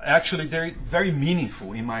actually very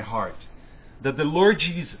meaningful in my heart that the Lord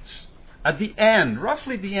Jesus, at the end,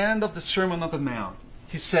 roughly the end of the Sermon on the Mount,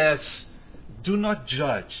 He says, do not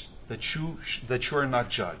judge that you are not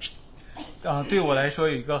judged. 对我来说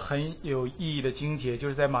有一个很有意义的经节，就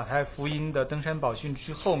是在马太福音的登山宝训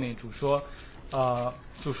之后面，主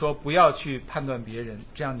说不要去判断别人，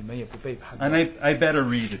这样你们也不被判断。 And I better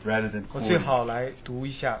read it rather than 我 quote 最 it. 好来读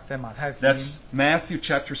一下，在马太福音 That's Matthew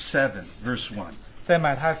chapter 7, verse 1. 在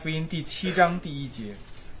马太福音第7章第1节，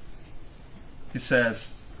 He says,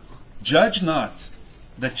 judge not,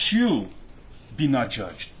 that you be not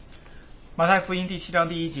judged. 马太福音第7章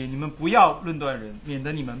第1节，你们不要论断人，免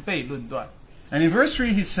得你们被论断。 And in verse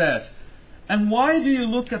 3 he says, and why do you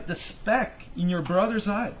look at the speck in your brother's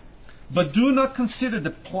eye, but do not consider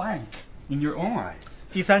the plank in your own eye?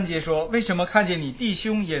 第3节说，为什么看见你弟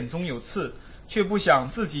兄眼中有刺，却不想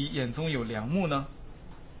自己眼中有梁木呢？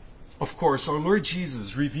 Of course, our Lord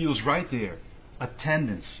Jesus reveals right there a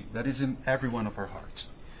tendency that is in every one of our hearts.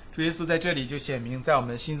 主耶稣在这里就显明，在我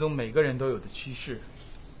们心中每个人都有的趋势。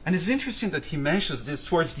 And it's interesting that he mentions this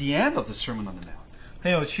towards the end of the Sermon on the Mount.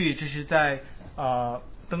 很有趣，这是在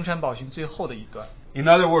登山宝训最后的一段。 In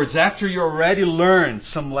other words, after you already learned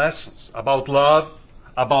some lessons about love,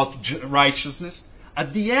 about righteousness,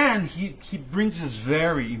 at the end he brings this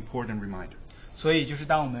very important reminder. 所以就是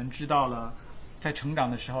当我们知道了，在成长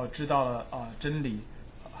的时候知道了真理，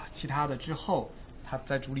其他的之后，他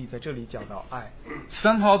在主里在这里讲到爱。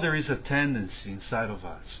 Somehow there is a tendency inside of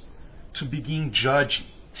us to begin judging,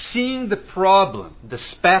 seeing the problem, the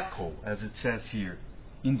speckle, as it says here,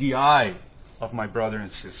 in the eye of my brother and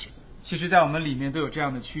sister. 其实，在我们里面都有这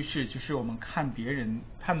样的趋势，就是我们看别人、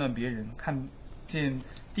判断别人，看见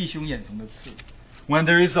弟兄眼中的刺， When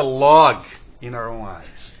there is a log in our own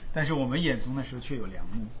eyes. 但是我们眼中的时候却有梁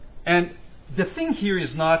木。 And the thing here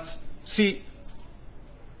is not, see,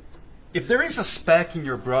 if there is a speck in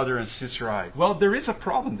your brother and sister eye, well, there is a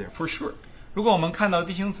problem there, for sure. 如果我们看到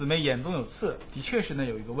弟兄姊妹眼中有刺，的确是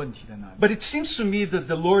有一个问题在那里。 But it seems to me that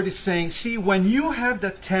the Lord is saying, see, when you have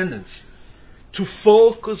that tendency to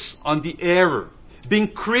focus on the error,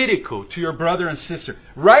 being critical to your brother and sister,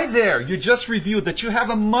 right there, you just revealed that you have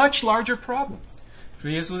a much larger problem. 主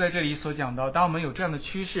耶稣在这里所讲到，当我们有这样的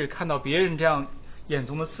趋势，看到别人这样眼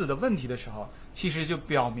中的刺的问题的时候，其实就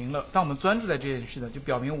表明了，当我们专注在这件事呢，就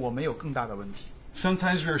表明我们有更大的问题。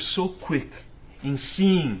 Sometimes we are so quick in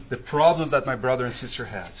seeing the problem that my brother and sister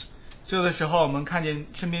has. 所有的时候，我们看见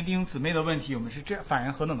身边弟兄姊妹的问题，我们是这样反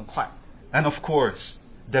应何等的快。 And of course,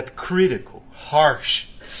 that critical, harsh,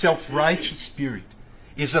 self-righteous spirit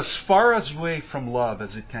is as far away from love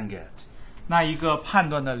as it can get. 那一个判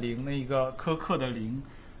断的灵，那一个苛刻的灵，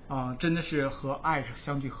真的是和爱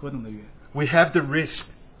相距何等的远。 We have the risk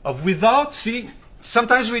of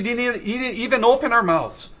sometimes we didn't even open our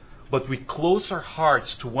mouths, but we close our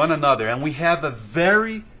hearts to one another and we have a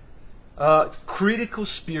very critical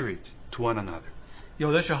spirit to one another.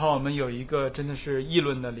 有的时候我们有一个真的是议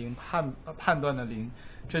论的灵，判断的灵，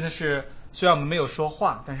真的是虽然我们没有说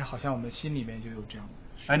话，但是好像我们心里面就有这样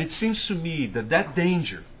的。 And it seems to me that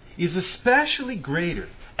danger is especially greater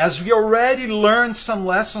as we already learned some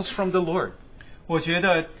lessons from the Lord. 我觉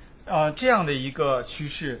得这样的一个趋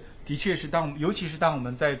势，的确是尤其是当我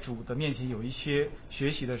们在主的面前有一些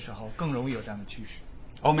学习的时候，更容易有这样的趋势。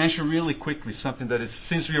I'll mention really quickly something that is,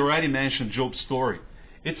 since we already mentioned Job's story,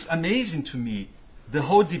 it's amazing to me the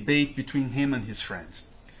whole debate between him and his friends.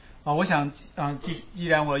 我想既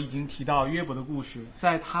然我已经提到约伯的故事，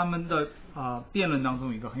在他们的辩论当中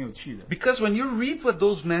有一个很有趣的。Because when you read what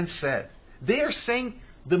those men said, they are saying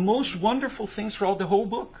the most wonderful things throughout the whole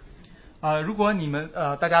book. 如果你们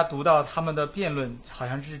大家读到他们的辩论，好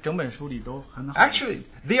像是整本书里都很好。Actually,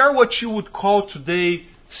 they are what you would call today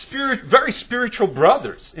very spiritual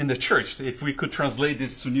brothers in the church, if we could translate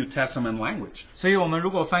this to New Testament language. 所以我们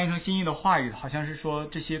如果翻译成新译的话语，好像是说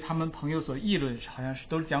这些他们朋友所议论，好像是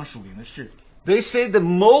都是讲属灵的事。They say the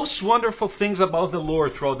most wonderful things about the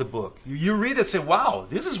Lord throughout the book. You read it and say, wow,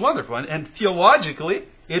 this is wonderful. And theologically,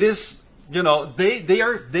 it is,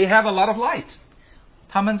 they have a lot of light.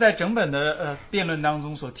 他们在整本的辩论当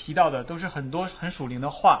中所提到的都是很多很属灵的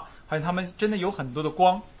话，好像他们真的有很多的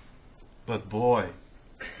光。But boy,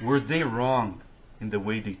 were they wrong in the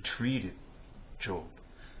way they treated Job?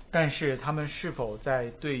 但是他们是否在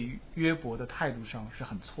对于约伯的态度上是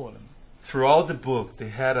很错了呢？ Throughout the book,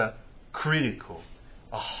 they had a critical,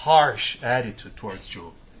 a harsh attitude towards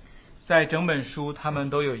Job. 在整本书，他们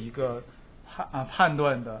都有一个判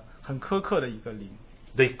断的很苛刻的一个灵。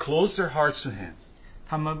They closed their hearts to him.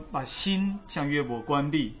 他们把心向约伯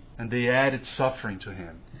关闭。And they added suffering to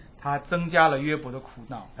him. 他增加了约伯的苦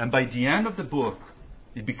恼。And by the end of the book,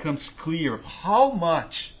 it becomes clear how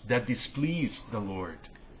much that displeased the Lord.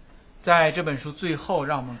 在这本书最后，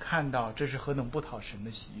让我们看到这是何等不讨神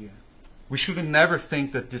的喜悦。We should never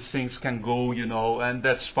think that these things can go, and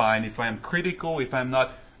that's fine. If I'm critical, if I'm not,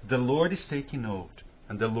 the Lord is taking note.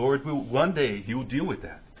 And the Lord will, one day, He will deal with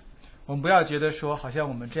that. 我们不要觉得说，好像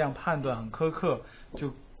我们这样判断很苛刻，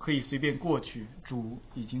就可以随便过去。主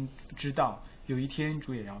已经知道，有一天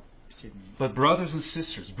主也要显明。But brothers and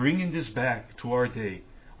sisters, bringing this back to our day,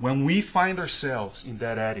 when we find ourselves in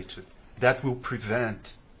that attitude, that will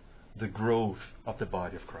prevent the growth of the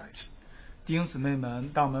body of Christ. 弟兄姊妹们，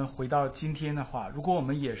当我们回到今天的话，如果我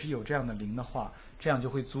们也是有这样的灵的话，这样就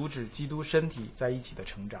会阻止基督身体在一起的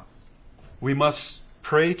成长。We must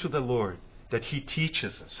pray to the Lord that He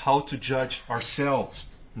teaches us how to judge ourselves,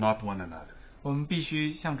 not one another. 我们必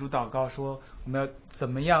须向主祷告说，我们要怎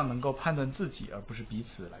么样能够判断自己，而不是彼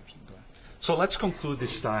此来评断。So let's conclude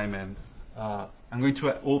this time, and I'm going to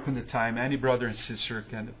open the time. Any brother and sister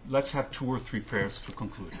can. Let's have 2 or 3 prayers to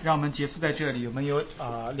conclude. 让我们结束在这里。我们有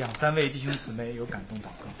2、3位弟兄姊妹有感动祷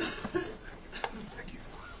告。Thank you.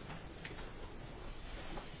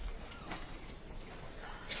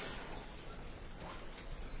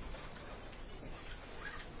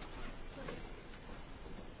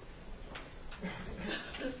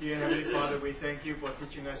 Dear Heavenly Father, we thank you for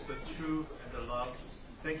teaching us the truth and the love.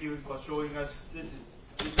 Thank you for showing us this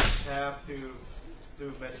path to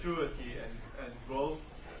maturity and growth.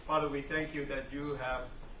 Father, we thank you that you have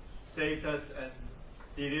saved us and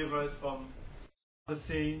delivered us from the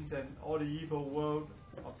sins and all the evil world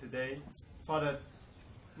of today. Father,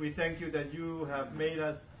 we thank you that you have made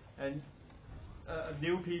us a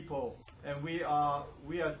new people, and we are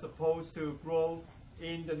supposed to grow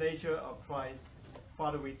in the nature of Christ.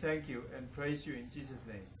 Father, we thank you and praise you in Jesus'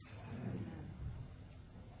 name. Amen.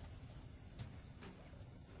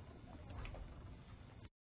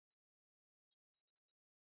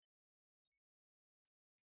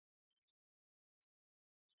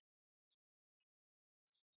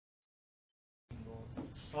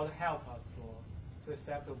 Lord, help us, Lord, to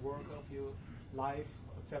accept the work of your life,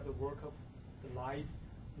 accept the work of the light,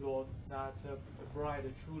 Lord, that the bride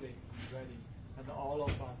truly is ready, and all of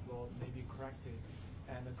us, Lord, may be corrected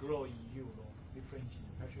and grow in you, Lord. We pray in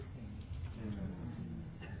Jesus' precious name. Amen.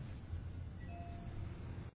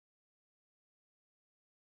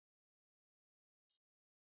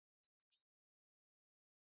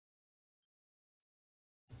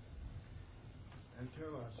 And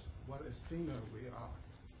tell us what a sinner we are.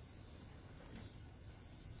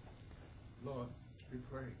 Lord, we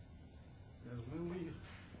pray that when we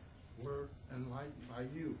were enlightened by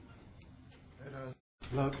you, let us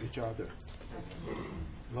love each other.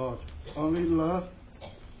 Lord, only love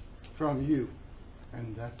from you,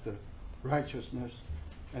 and that's the righteousness,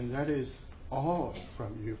 and that is all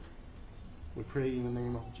from you. We pray in the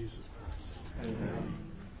name of Jesus Christ. Amen.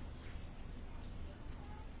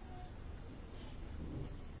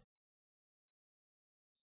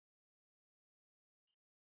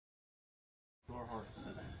 Our hearts.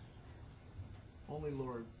 Only,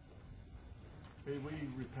 Lord, may we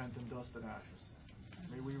repent in dust and ashes.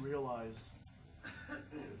 May we realize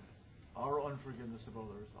our unforgiveness of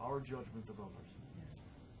others, our judgment of others.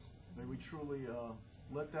 May we truly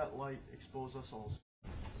let that light expose us also.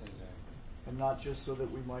 And not just so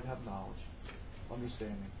that we might have knowledge,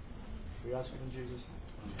 understanding. We ask it in Jesus'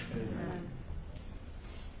 name.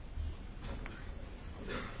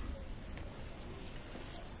 Amen.